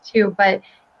and things too. But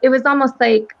it was almost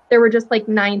like there were just like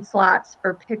 9 slots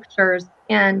for pictures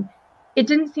and it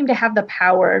didn't seem to have the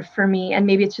power for me. And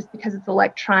maybe it's just because it's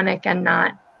electronic and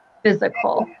not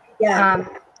physical. yeah, Um,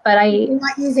 but you're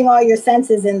not using all your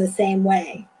senses in the same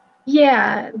way.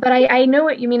 yeah, but I know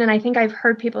what you mean. And I think I've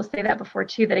heard people say that before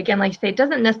too, that again, like you say, it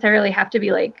doesn't necessarily have to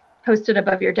be like posted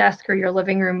above your desk or your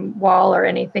living room wall or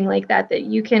anything like that, that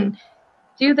you can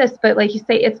do this. But like you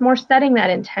say, it's more setting that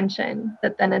intention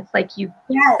that then it's like you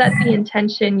Yes, set the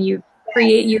intention, you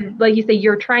create, yes, you, like you say,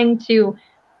 you're trying to,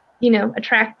 you know,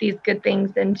 attract these good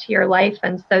things into your life.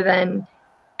 And so then,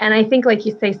 and I think, like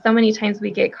you say, so many times we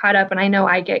get caught up, and I know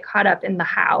I get caught up in the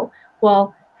how.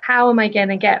 Well, how am I going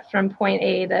to get from point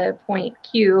A to point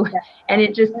Q? yes. And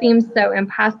it just seems so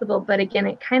impossible. But again,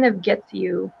 it kind of gets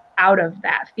you out of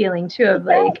that feeling too of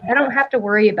like, I don't have to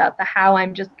worry about the how.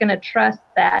 I'm just going to trust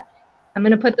that I'm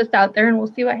going to put this out there and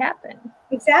we'll see what happens.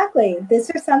 Exactly.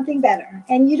 This or something better.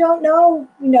 And you don't know,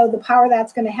 you know, the power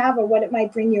that's going to have or what it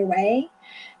might bring your way.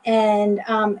 And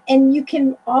you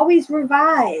can always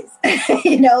revise.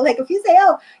 You know, like if you say,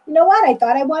 oh, you know what, I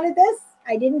thought I wanted this,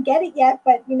 I didn't get it yet,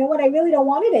 but you know what, I really don't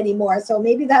want it anymore, so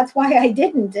maybe that's why I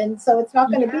didn't, and so it's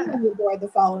not going to be on your board the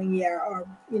following year, or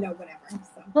you know, whatever.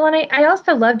 So. Well, and I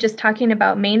also love just talking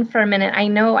about Maine for a minute. I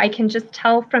know I can just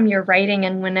tell from your writing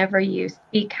and whenever you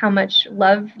speak how much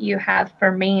love you have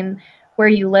for Maine, where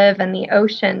you live, and the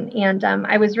ocean. And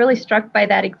I was really struck by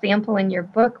that example in your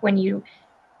book when you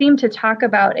seem to talk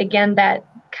about, again, that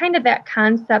kind of that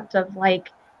concept of like,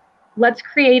 let's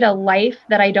create a life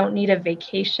that I don't need a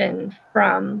vacation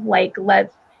from. Like,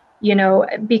 let's, you know,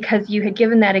 because you had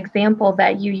given that example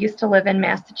that you used to live in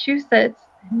Massachusetts,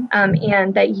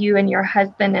 and that you and your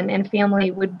husband and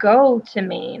family would go to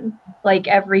Maine like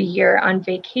every year on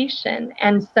vacation.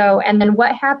 And so, and then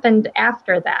what happened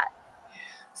after that?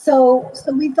 So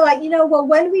we thought, you know, well,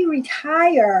 when we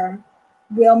retire,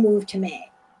 we'll move to Maine.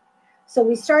 So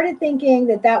we started thinking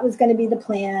that that was going to be the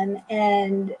plan,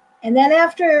 and then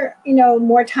after, you know,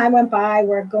 more time went by,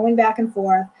 we're going back and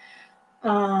forth.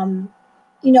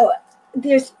 You know,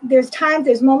 there's times,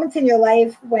 there's moments in your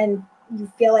life when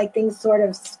you feel like things sort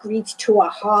of screech to a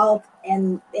halt,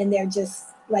 and they're just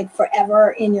like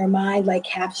forever in your mind, like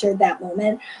captured that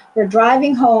moment. We're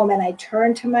driving home, and I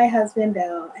turned to my husband,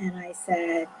 Bill, and I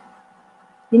said,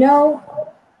 you know,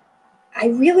 I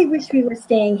really wish we were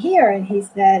staying here. And he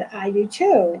said, I do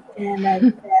too. And I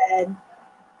said,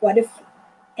 what if,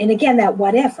 and again, that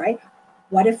what if, right?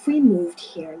 What if we moved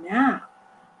here now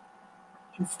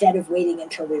instead of waiting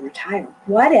until we retire?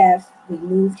 What if we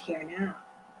moved here now?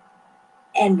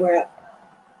 And we're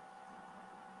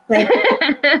like,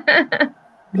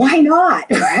 why not?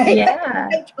 Right? Yeah.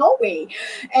 They told me.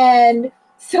 And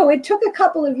so it took a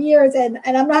couple of years, and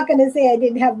I'm not going to say I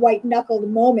didn't have white knuckled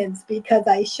moments, because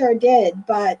I sure did.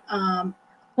 But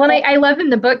well, I love in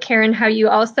the book, Karen, how you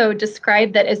also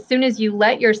describe that as soon as you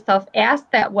let yourself ask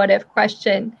that what if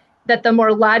question, that the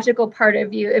more logical part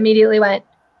of you immediately went,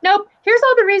 nope, here's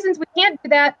all the reasons we can't do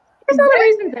that. Here's all the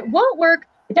reasons it won't work.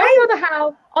 I don't know the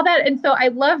how, all that. And so I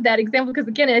love that example because,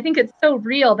 again, I think it's so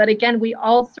real that, again, we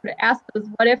all sort of ask those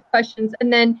what if questions,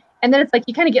 and then it's like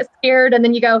you kind of get scared, and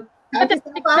then you go, but it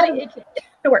can't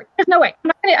work. There's no way.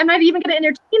 I'm not even going to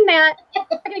entertain that. I'm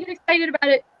not going to get excited about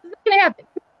it. It's not going to happen.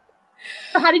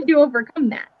 So how did you overcome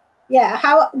that?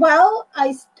 Yeah, well,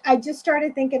 I just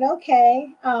started thinking, okay.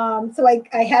 So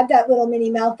I had that little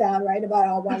mini meltdown, right, about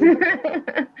all one.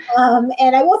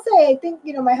 And I will say, I think,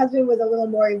 you know, my husband was a little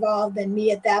more evolved than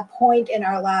me at that point in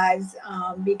our lives,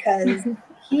 because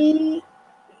he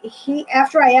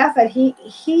after I asked that,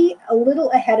 he a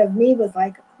little ahead of me was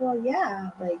like, well,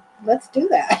 yeah, like, let's do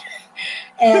that.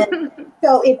 And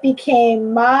so it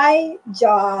became my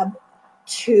job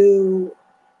to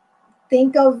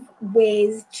think of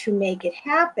ways to make it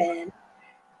happen.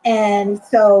 And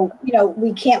so, you know,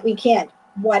 we can't.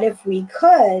 What if we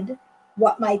could?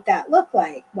 What might that look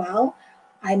like? Well,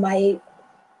 I might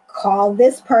call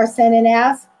this person and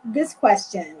ask this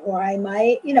question, or I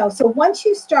might, you know, so once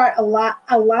you start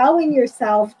allowing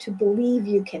yourself to believe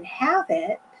you can have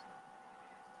it,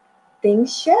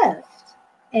 things shift.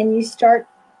 and you start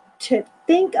to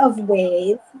think of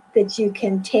ways that you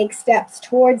can take steps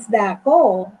towards that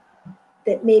goal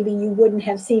that maybe you wouldn't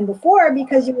have seen before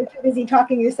because you were too busy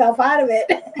talking yourself out of it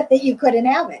that you couldn't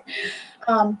have it.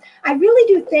 I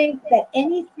really do think that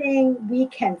anything we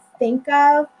can think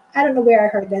of, I don't know where I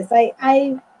heard this.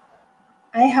 I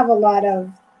have a lot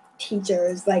of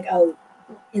teachers like out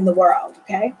in the world,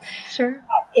 okay? Sure.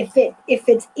 If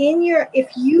it's in your, if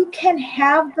you can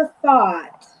have the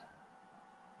thought,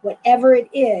 whatever it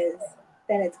is,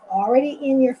 then it's already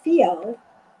in your field,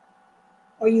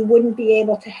 or you wouldn't be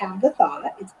able to have the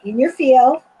thought. It's in your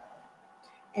field,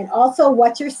 and also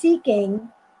what you're seeking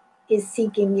is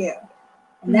seeking you.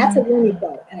 And that's a Rumi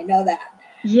quote, and I know that.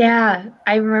 Yeah,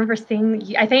 I remember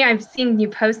seeing, I think I've seen you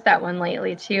post that one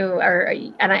lately too,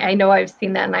 and I know I've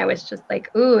seen that, and I was just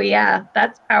like, ooh, yeah,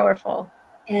 that's powerful.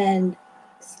 And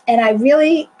I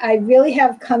really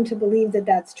have come to believe that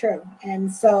that's true.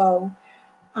 And so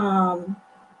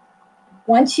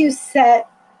once you set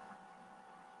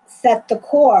the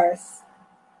course,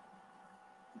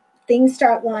 things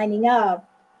start lining up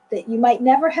that you might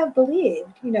never have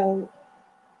believed. You know,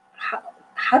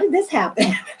 how did this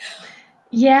happen?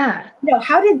 Yeah. You know,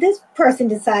 how did this person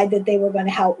decide that they were going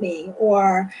to help me?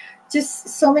 Or just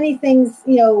so many things,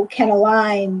 you know, can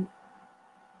align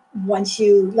once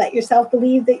you let yourself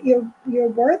believe that you're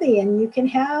worthy and you can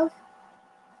have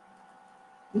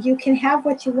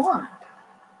what you want.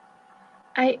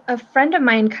 A friend of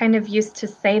mine kind of used to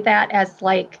say that as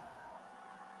like,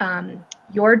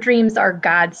 your dreams are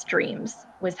God's dreams,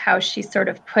 was how she sort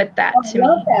of put that to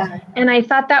me. That. And I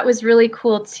thought that was really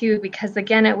cool too, because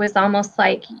again, it was almost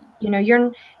like, you know,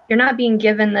 you're not being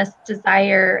given this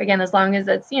desire, again, as long as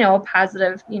it's, you know, a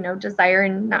positive, you know, desire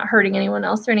and not hurting anyone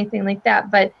else or anything like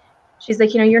that. But she's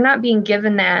like, you know, you're not being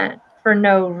given that for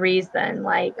no reason.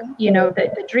 Like, you know,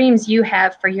 the dreams you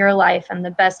have for your life and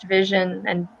the best vision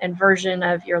and version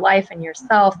of your life and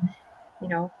yourself, you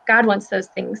know, God wants those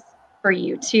things for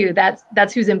you too.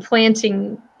 That's who's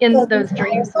implanting in those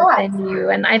dreams within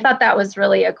you. And I thought that was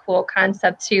really a cool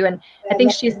concept too. And I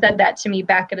think she said that to me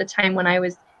back at a time when I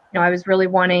was, you know, I was really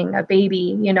wanting a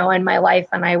baby, you know, in my life,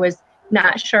 and I was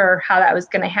not sure how that was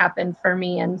going to happen for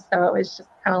me. And so it was just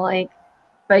kind of like,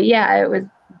 but yeah, it was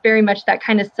very much that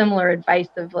kind of similar advice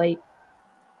of like,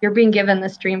 you're being given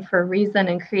this dream for a reason,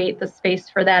 and create the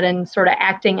space for that, and sort of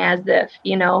acting as if,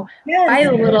 you know, buy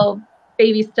the little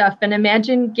baby stuff and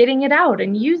imagine getting it out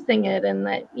and using it, and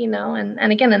that, you know, and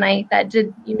again, and that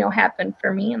did, you know, happen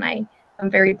for me, and I'm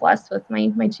very blessed with my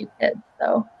two kids.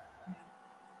 So,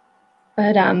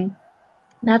 but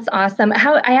that's awesome.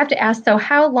 I have to ask, so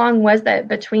how long was it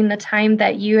between the time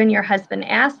that you and your husband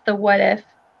asked the what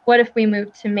if we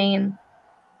moved to Maine,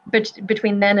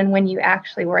 between then and when you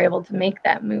actually were able to make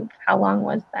that move? How long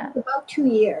was that? About 2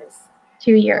 years.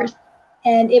 2 years.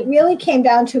 And it really came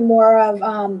down to more of,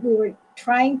 we were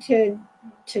trying to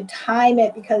time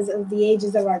it because of the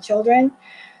ages of our children.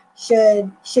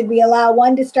 Should we allow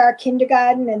one to start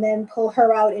kindergarten and then pull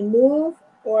her out and move?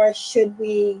 Or should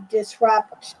we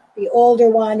disrupt the older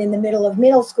one in the middle of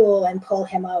middle school and pull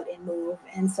him out and move?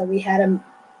 And so we had him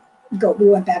go, we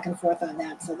went back and forth on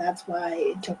that. So that's why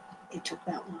it took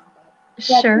that long.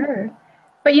 Sure.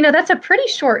 But you know, that's a pretty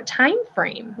short time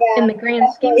frame in the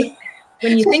grand scheme.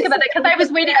 When you think about that, because I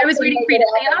was waiting for you to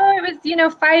say, oh, it was, you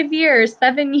know, 5 years,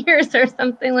 7 years or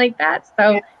something like that.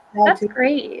 So that's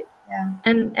great. Yeah.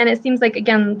 And it seems like,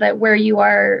 again, that where you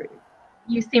are,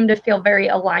 you seem to feel very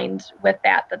aligned with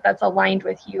that's aligned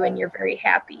with you, and you're very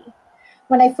happy.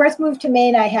 When I first moved to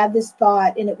Maine, I had this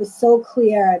thought, and it was so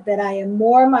clear that I am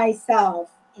more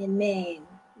myself in Maine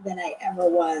than I ever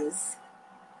was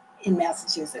in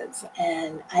Massachusetts.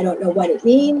 And I don't know what it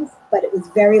means, but it was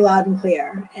very loud and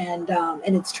clear, and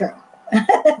it's true.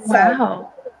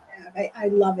 Wow. I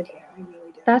love it here. I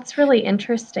really do. That's really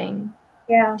interesting.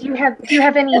 Yeah. Do you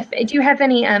have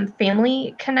any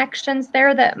family connections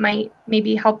there that might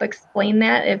maybe help explain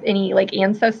that? If any like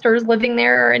ancestors living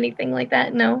there or anything like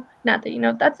that? No, not that you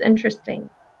know. That's interesting.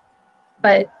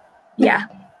 But yeah,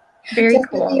 very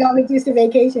cool. You always used to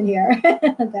vacation here.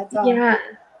 That's all. Yeah.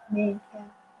 Yeah.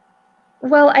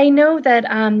 Well, I know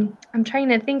that I'm trying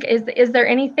to think. Is there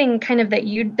anything kind of that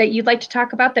you'd like to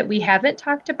talk about that we haven't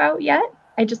talked about yet?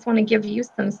 I just want to give you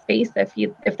some space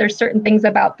if there's certain things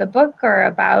about the book or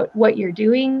about what you're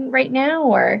doing right now,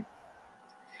 or.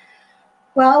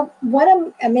 Well,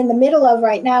 what I'm in the middle of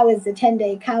right now is the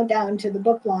 10-day countdown to the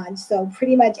book launch. So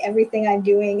pretty much everything I'm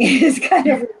doing is kind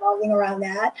of revolving around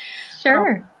that.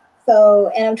 Sure.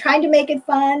 And I'm trying to make it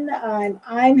fun.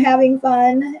 I'm having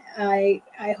fun. I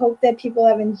hope that people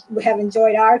have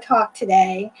enjoyed our talk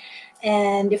today.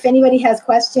 And if anybody has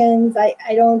questions, I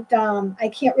don't, I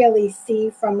can't really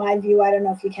see from my view. I don't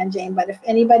know if you can, Jane, but if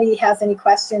anybody has any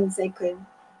questions, they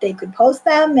could post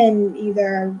them, and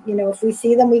either, you know, if we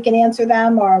see them, we can answer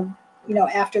them, or, you know,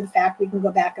 after the fact, we can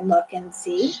go back and look and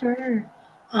see. Sure.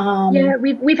 Yeah,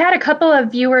 we've had a couple of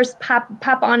viewers pop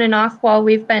on and off while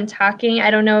we've been talking.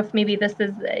 I don't know if maybe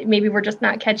we're just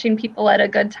not catching people at a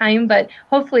good time, but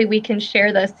hopefully we can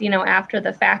share this, you know, after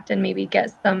the fact, and maybe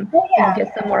get some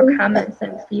get some more comments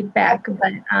and feedback.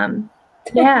 But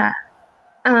yeah.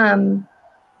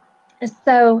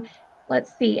 So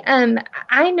let's see.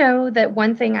 I know that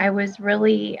one thing I was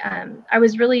really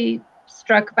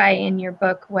struck by in your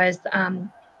book was so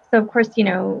of course, you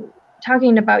know,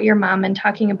 talking about your mom and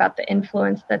talking about the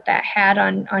influence that had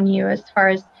on you as far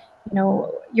as, you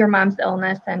know, your mom's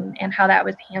illness and how that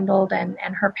was handled and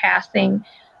her passing.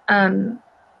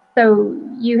 So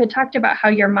you had talked about how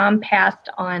your mom passed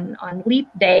on Leap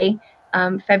Day,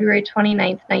 February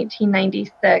 29th,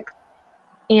 1996.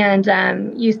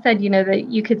 And you said, you know,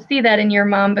 that you could see that in your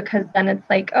mom, because then it's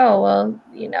like, oh, well,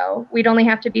 you know, we'd only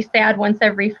have to be sad once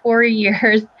every 4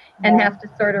 years and have to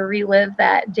sort of relive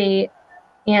that date.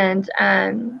 And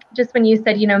just when you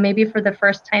said, you know, maybe for the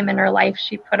first time in her life,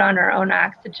 she put on her own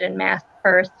oxygen mask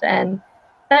first. And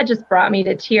that just brought me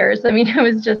to tears. I mean, it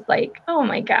was just like, oh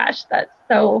my gosh, that's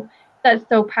so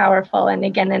powerful. And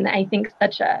again, and I think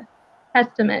such a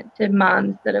testament to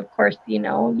moms that, of course, you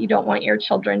know, you don't want your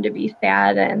children to be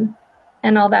sad and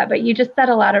all that, but you just said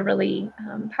a lot of really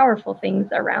powerful things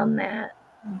around that.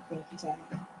 Thank you, Jenny.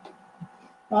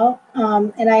 Well,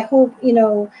 and I hope, you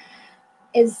know,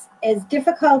 as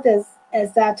difficult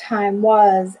as that time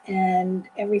was and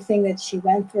everything that she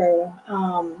went through,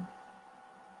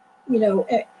 you know,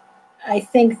 I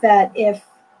think that if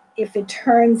it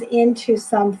turns into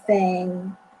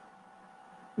something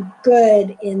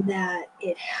good, in that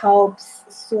it helps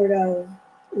sort of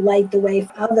light the way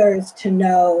for others to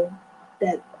know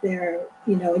that there,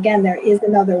 you know, again, there is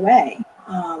another way.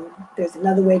 There's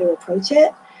another way to approach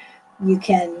it. You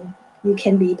can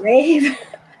be brave.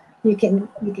 You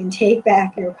can take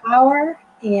back your power,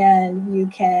 and you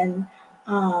can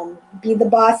be the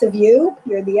boss of you.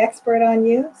 You're the expert on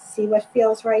you. See what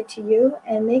feels right to you,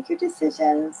 and make your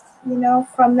decisions, you know,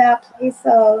 from that place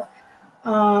of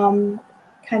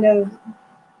kind of,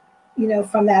 you know,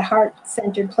 from that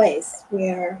heart-centered place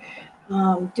where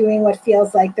doing what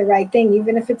feels like the right thing,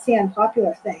 even if it's the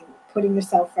unpopular thing, putting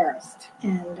yourself first.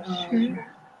 And Sure.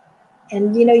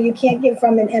 And, you know, you can't give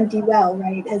from an empty well,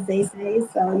 right, as they say.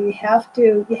 So you have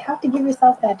to give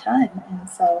yourself that time. And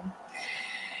so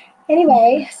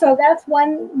anyway, so that's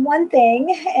one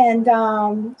thing.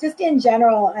 And just in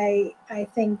general, I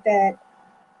think that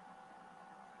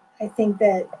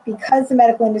because the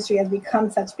medical industry has become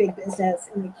such big business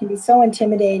and it can be so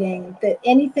intimidating, that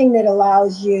anything that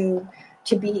allows you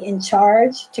to be in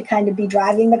charge, to kind of be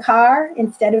driving the car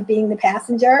instead of being the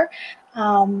passenger,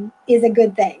 is a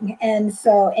good thing. And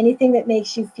so anything that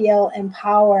makes you feel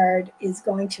empowered is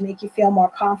going to make you feel more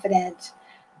confident.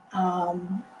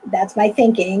 That's my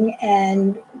thinking.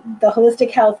 And the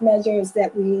holistic health measures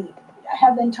that we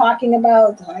have been talking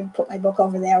about, I put my book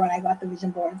over there when I got the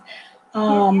vision boards.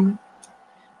 You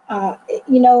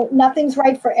know, nothing's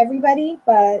right for everybody,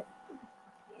 but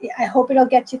I hope it'll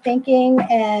get you thinking.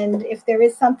 And if there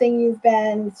is something you've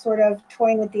been sort of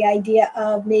toying with the idea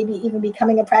of maybe even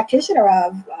becoming a practitioner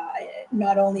of,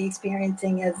 not only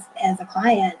experiencing as a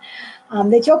client,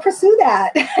 that you'll pursue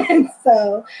that. And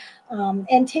so,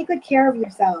 and take good care of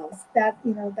yourselves. That,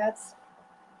 you know, that's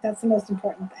the most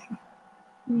important thing.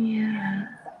 Yeah,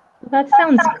 that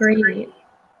sounds great.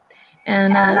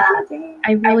 And I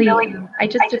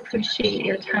just appreciate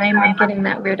your time. I'm getting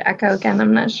that weird echo again.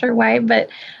 I'm not sure why, but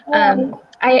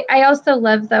I also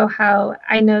love, though, how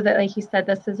I know that, like you said,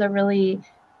 this is a really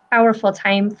powerful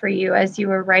time for you as you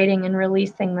were writing and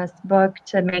releasing this book,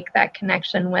 to make that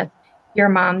connection with your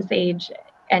mom's age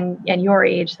and your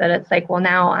age, that it's like, well,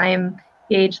 now I'm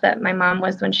the age that my mom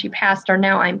was when she passed, or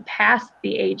now I'm past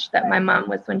the age that my mom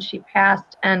was when she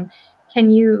passed. And can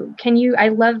you I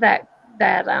love that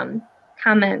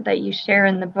comment that you share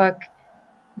in the book,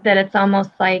 that it's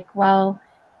almost like, well,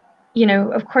 you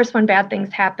know, of course, when bad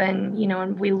things happen, you know,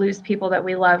 and we lose people that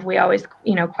we love, we always,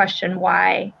 you know, question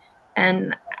why.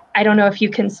 And I don't know if you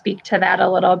can speak to that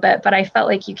a little bit, but I felt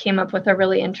like you came up with a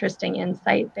really interesting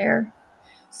insight there.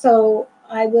 So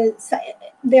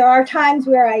there are times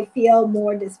where I feel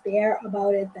more despair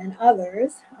about it than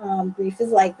others. Grief is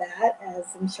like that, as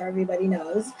I'm sure everybody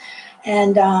knows.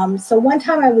 And so one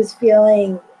time I was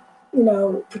feeling, you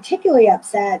know, particularly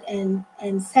upset and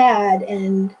sad,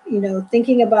 and, you know,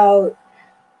 thinking about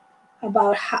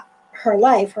her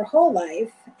life, her whole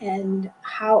life, and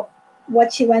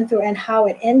what she went through and how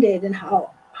it ended and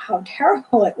how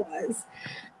terrible it was.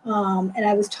 And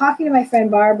I was talking to my friend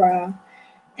Barbara,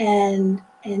 and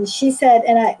she said,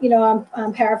 and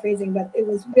I'm paraphrasing, but it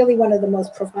was really one of the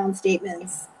most profound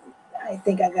statements I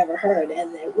think I've ever heard,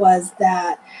 and it was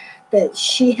that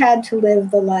she had to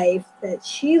live the life that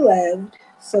she lived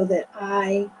so that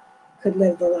I could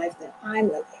live the life that I'm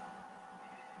living.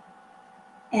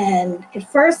 And at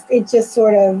first, it just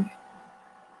sort of,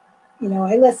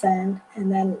 I listened,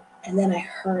 and then I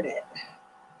heard it.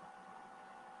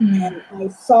 And I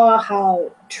saw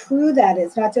how true that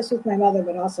is, not just with my mother,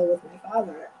 but also with my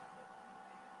father.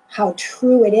 How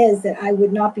true it is that I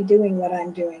would not be doing what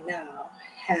I'm doing now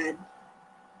had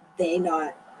they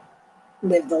not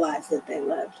lived the lives that they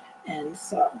lived. And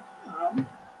so,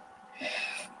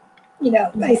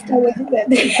 I still wish that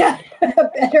they had a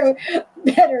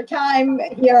better time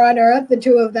here on Earth, the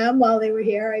two of them, while they were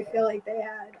here. I feel like they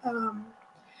had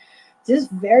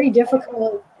just very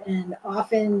difficult and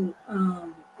often,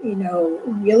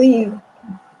 really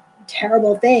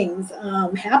terrible things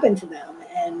happen to them.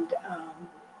 And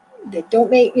that don't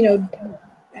make,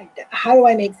 how do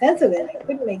I make sense of it? I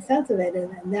couldn't make sense of it.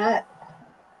 And then that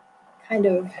kind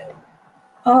of,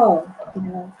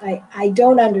 I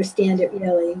don't understand it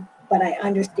really, but I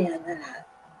understand that.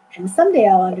 And someday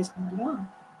I'll understand it all.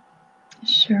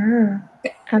 Sure,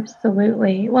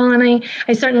 absolutely. Well, and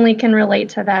I certainly can relate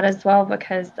to that as well,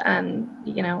 because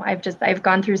I've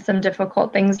gone through some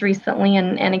difficult things recently,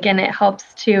 and again, it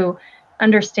helps to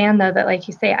understand though that, like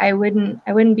you say, I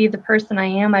wouldn't be the person I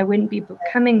am. I wouldn't be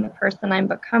becoming the person I'm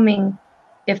becoming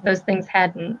if those things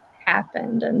hadn't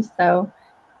happened. And so,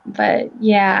 but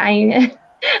yeah,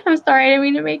 I'm sorry, I didn't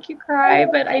mean to make you cry,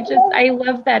 but I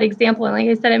love that example. And like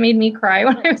I said, it made me cry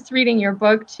when I was reading your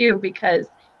book too, because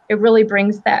it really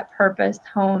brings that purpose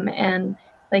home. And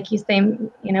like you say,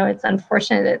 it's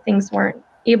unfortunate that things weren't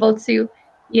able to,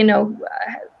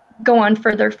 go on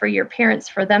further for your parents,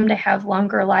 for them to have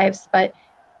longer lives. But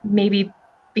maybe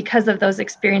because of those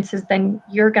experiences, then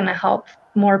you're going to help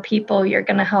more people, you're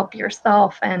going to help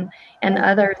yourself and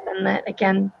others. And that,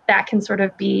 again, that can sort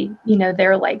of be,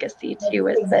 their legacy too,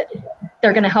 is that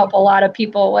they're going to help a lot of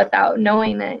people without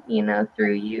knowing it,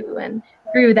 through you and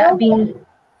through that being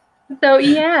so,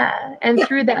 yeah. And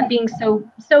through that being so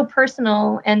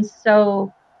personal and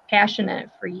so passionate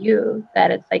for you,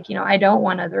 that it's like, I don't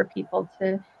want other people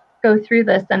to go through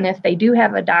this. And if they do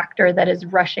have a doctor that is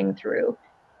rushing through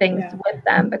things with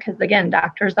them, because again,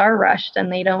 doctors are rushed and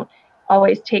they don't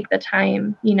always take the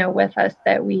time, with us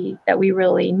that we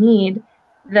really need,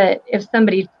 that if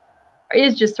somebody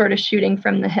is just sort of shooting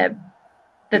from the hip,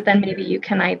 that then maybe you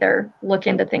can either look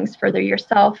into things further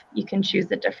yourself, you can choose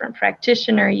a different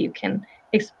practitioner, you can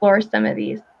explore some of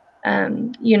these,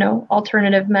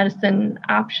 alternative medicine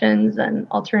options and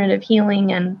alternative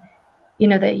healing, and,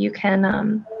 that you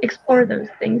can explore those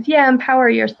things. Yeah, empower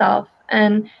yourself.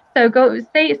 And so go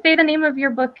say the name of your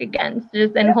book again,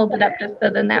 and hold it up just so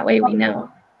then that way we know.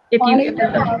 Honor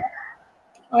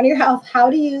Your Health, How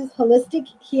to Use Holistic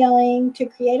Healing to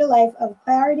Create a Life of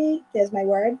Clarity, there's my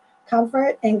word,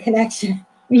 comfort, and connection.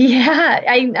 Yeah,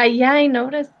 I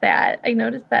noticed that.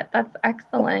 That's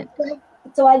excellent.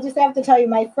 So I just have to tell you,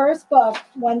 my first book,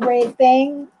 One Brave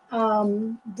Thing,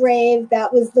 brave,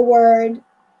 that was the word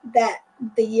that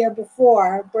the year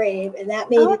before, brave, and that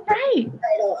made it the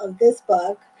title of this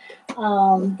book.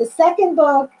 The second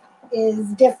book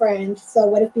is different. So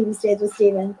What If BB Stays with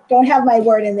Stephen? Don't have my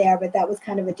word in there, but that was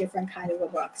kind of a different kind of a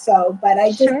book. So, but I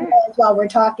just realized while we're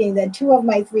talking that 2 of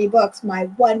my 3 books, my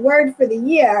one word for the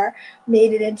year,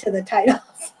 made it into the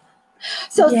titles.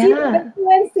 So see the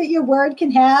influence that your word can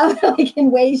have, like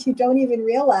in ways you don't even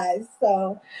realize.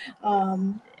 So,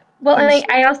 well, and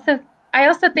I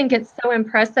also think it's so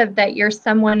impressive that you're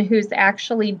someone who's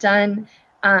actually done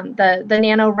the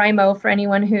NaNoWriMo, for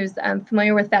anyone who's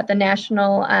familiar with that, the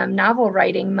National Novel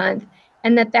Writing Month,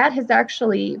 and that has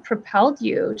actually propelled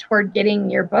you toward getting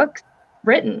your books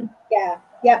written. Yeah.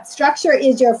 Structure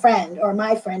is your friend, or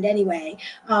my friend anyway,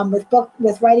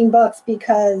 with writing books,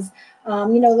 because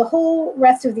the whole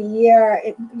rest of the year,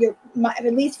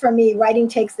 at least for me, writing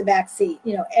takes the back seat.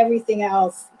 Everything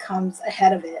else comes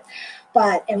ahead of it.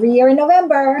 But every year in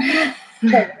November,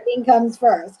 writing comes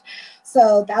first.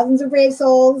 So thousands of brave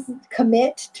souls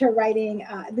commit to writing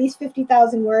at least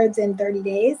 50,000 words in 30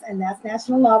 days, and that's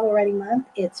National Novel Writing Month.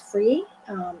 It's free.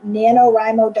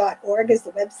 NaNoWriMo.org is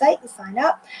the website. You sign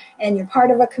up, and you're part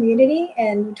of a community.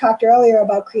 And we talked earlier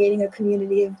about creating a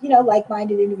community of,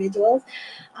 like-minded individuals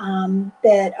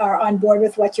that are on board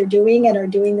with what you're doing and are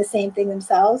doing the same thing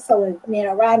themselves. So with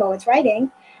NaNoWriMo, it's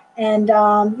writing. And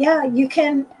yeah, you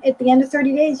can, at the end of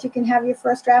 30 days, you can have your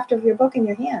first draft of your book in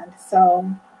your hand. So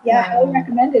yeah, I highly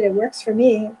recommend it. It works for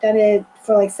me. I've done it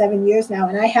for like 7 years now,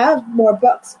 and I have more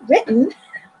books written.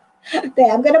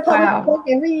 I'm going to publish a book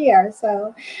every year.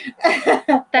 So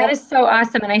that is so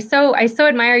awesome. And I so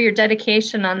admire your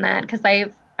dedication on that, because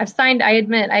I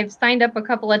admit I've signed up a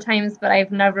couple of times, but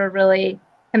I've never really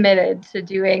committed to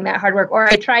doing that hard work. Or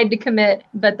I tried to commit,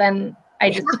 but then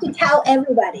you have to tell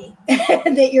everybody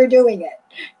that you're doing it.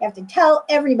 You have to tell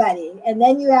everybody. And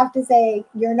then you have to say,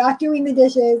 you're not doing the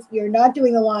dishes, you're not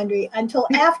doing the laundry until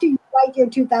after you write your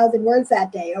 2,000 words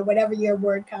that day, or whatever your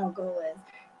word count goal is.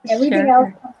 Everything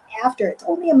else comes after. It's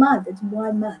only a month. It's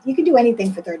 1 month. You can do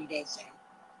anything for 30 days, Jane.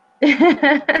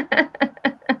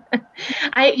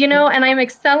 And I'm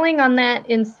excelling on that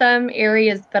in some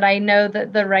areas, but I know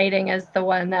that the writing is the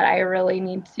one that I really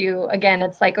need to, again,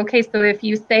 it's like, okay, so if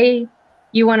you say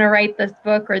you want to write this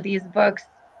book or these books,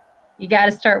 you got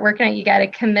to start working on it. You got to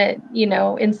commit,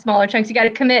 in smaller chunks. You got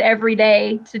to commit every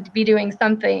day to be doing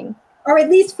something. Or at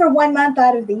least for 1 month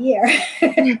out of the year.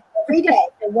 Every day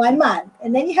for 1 month.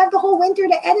 And then you have the whole winter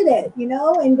to edit it,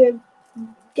 and to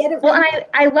get it. Well,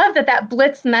 I love that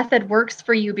Blitz method works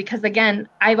for you, because again,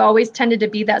 I've always tended to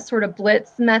be that sort of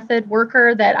Blitz method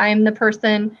worker, that I'm the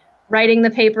person writing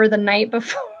the paper the night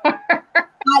before.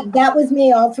 That was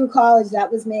me all through college.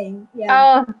 That was me.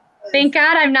 Yeah. Oh, thank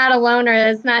God I'm not alone, or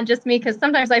it's not just me, because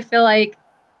sometimes I feel like,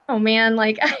 oh man,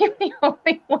 like I'm the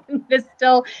only one that's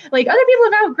still, like, other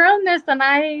people have outgrown this and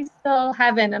I still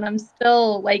haven't, and I'm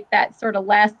still like that sort of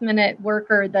last minute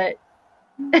worker that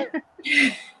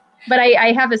but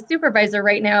I have a supervisor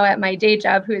right now at my day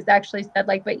job who has actually said,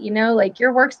 like, but like,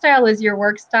 your work style is your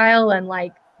work style, and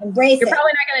like, embrace you're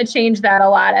probably not going to change that a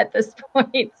lot at this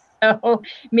point. So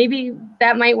maybe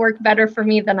that might work better for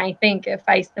me than I think, if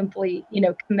I simply,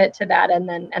 commit to that and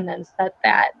then set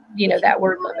that, that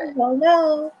word limit. Well,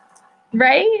 no.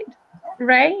 Right.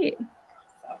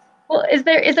 Well, is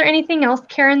there anything else,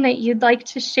 Karen, that you'd like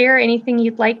to share? Anything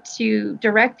you'd like to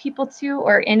direct people to,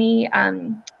 or any,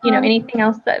 anything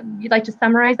else that you'd like to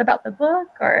summarize about the book?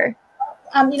 Or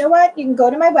you know what? You can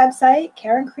go to my website,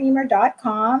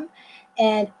 KarenKreamer.com,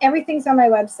 and everything's on my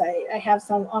website. I have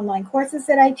some online courses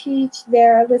that I teach.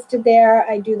 They're listed there.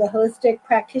 I do the holistic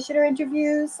practitioner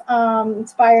interviews,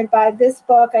 inspired by this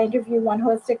book. I interview one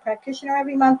holistic practitioner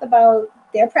every month about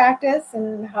their practice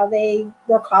and how they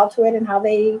were called to it, and how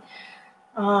they,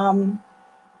 how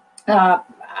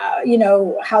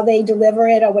they deliver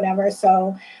it or whatever.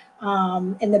 So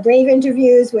in the Brave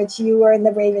interviews, which you were in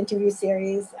the Brave interview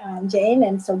series, Jane,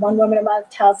 and so one woman a month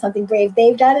tells something brave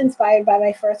they've done, inspired by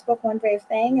my first book, One Brave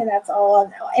Thing, and that's all.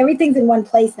 Everything's in one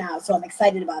place now, so I'm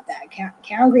excited about that.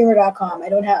 KarenKreamer.com. I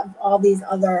don't have all these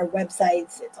other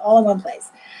websites. It's all in one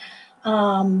place.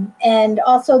 And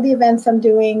also the events I'm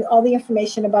doing, all the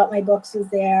information about my books is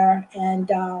there. And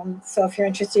so if you're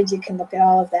interested, you can look at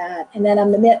all of that. And then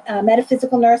I'm the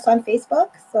Metaphysical Nurse on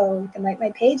Facebook, so you can like my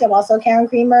page. I'm also Karen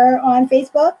Kreamer on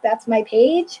Facebook. That's my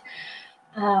page.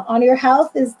 Honor Your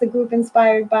Health is the group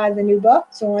inspired by the new book.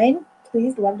 Join.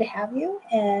 Please, love to have you.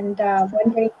 And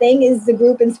One Brave Thing is the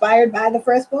group inspired by the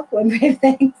first book, One Brave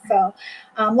Thing. So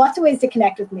lots of ways to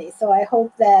connect with me. So I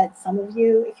hope that some of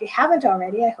you, if you haven't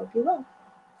already, I hope you will.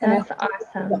 That's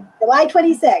awesome. July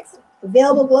 26th,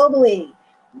 available globally.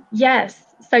 Yes.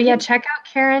 So yeah, check out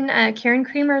Karen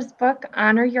Kreamer's book,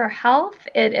 Honor Your Health.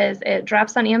 It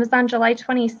drops on Amazon July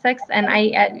 26th, and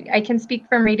I can speak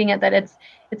from reading it that it's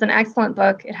an excellent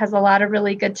book. It has a lot of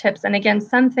really good tips, and again,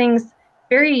 some things,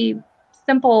 very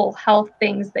simple health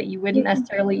things that you wouldn't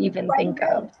necessarily even think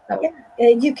of. So yeah,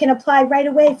 you can apply right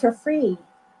away for free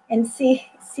and see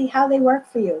how they work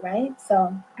for you, right?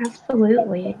 So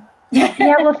absolutely.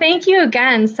 Yeah, well, thank you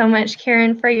again so much,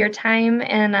 Karen, for your time.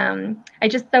 And I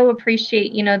just so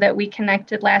appreciate, that we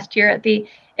connected last year at the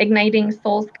Igniting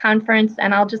Souls Conference.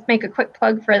 And I'll just make a quick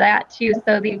plug for that, too.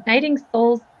 So the Igniting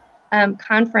Souls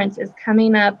Conference is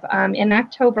coming up in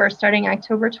October, starting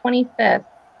October 25th.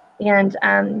 And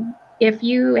if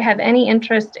you have any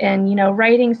interest in,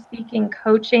 writing, speaking,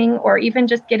 coaching, or even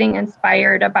just getting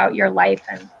inspired about your life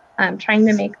and trying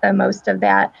to make the most of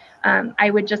that, I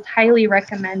would just highly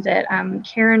recommend it.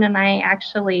 Karen and I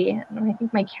actually, I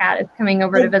think my cat is coming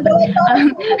over to visit.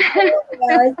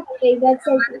 That's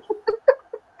so good.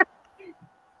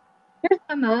 Here's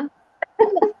Emma.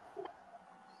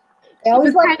 She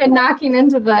was kind of knocking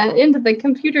into the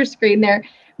computer screen there.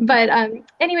 But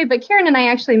anyway, Karen and I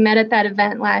actually met at that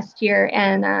event last year,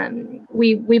 and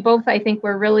we both, I think,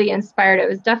 were really inspired. It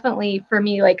was definitely, for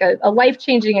me, like a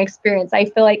life-changing experience. I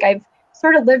feel like I've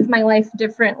sort of lived my life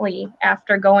differently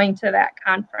after going to that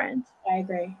conference. I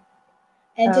agree.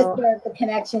 And just So the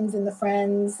connections and the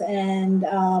friends and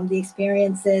the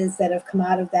experiences that have come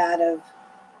out of that have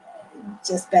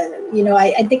just been,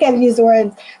 I think I've used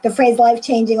the phrase life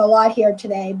changing a lot here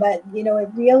today, but it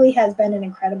really has been an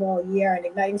incredible year, and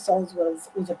Igniting Souls was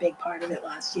a big part of it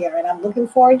last year, and I'm looking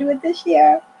forward to it this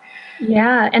year.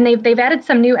 yeah, and they've added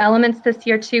some new elements this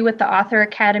year too with the Author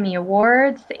Academy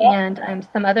Awards and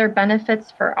some other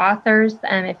benefits for authors.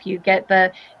 If you get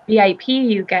the VIP,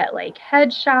 you get like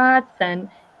headshots and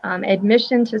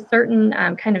admission to certain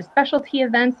kind of specialty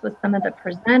events with some of the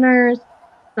presenters.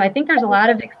 So I think there's a lot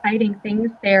of exciting things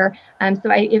there.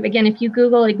 If you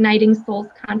Google Igniting Souls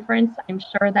Conference, I'm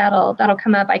sure that'll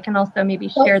come up. I can also maybe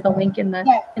share the link in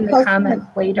the comments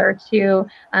later too.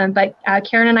 But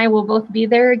Karen and I will both be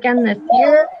there again this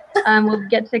year. We'll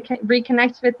get to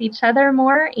reconnect with each other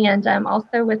more, and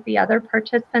also with the other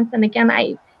participants. And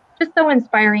again, just so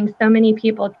inspiring. So many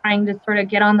people trying to sort of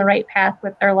get on the right path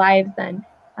with their lives and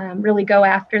really go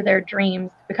after their dreams,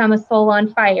 become a soul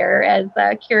on fire, as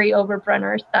Carrie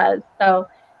Overbrunner says. So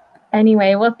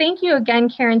anyway, well, thank you again,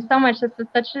 Karen, so much. This was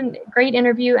such a great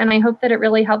interview, and I hope that it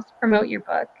really helps promote your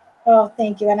book. Oh,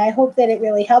 thank you. And I hope that it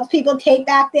really helps people take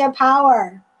back their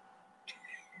power.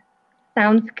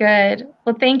 Sounds good.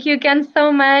 Well, thank you again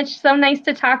so much. So nice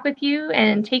to talk with you,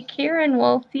 and take care, and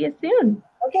we'll see you soon.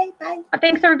 Okay, bye.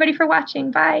 Thanks, everybody, for watching.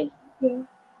 Bye. Thank you.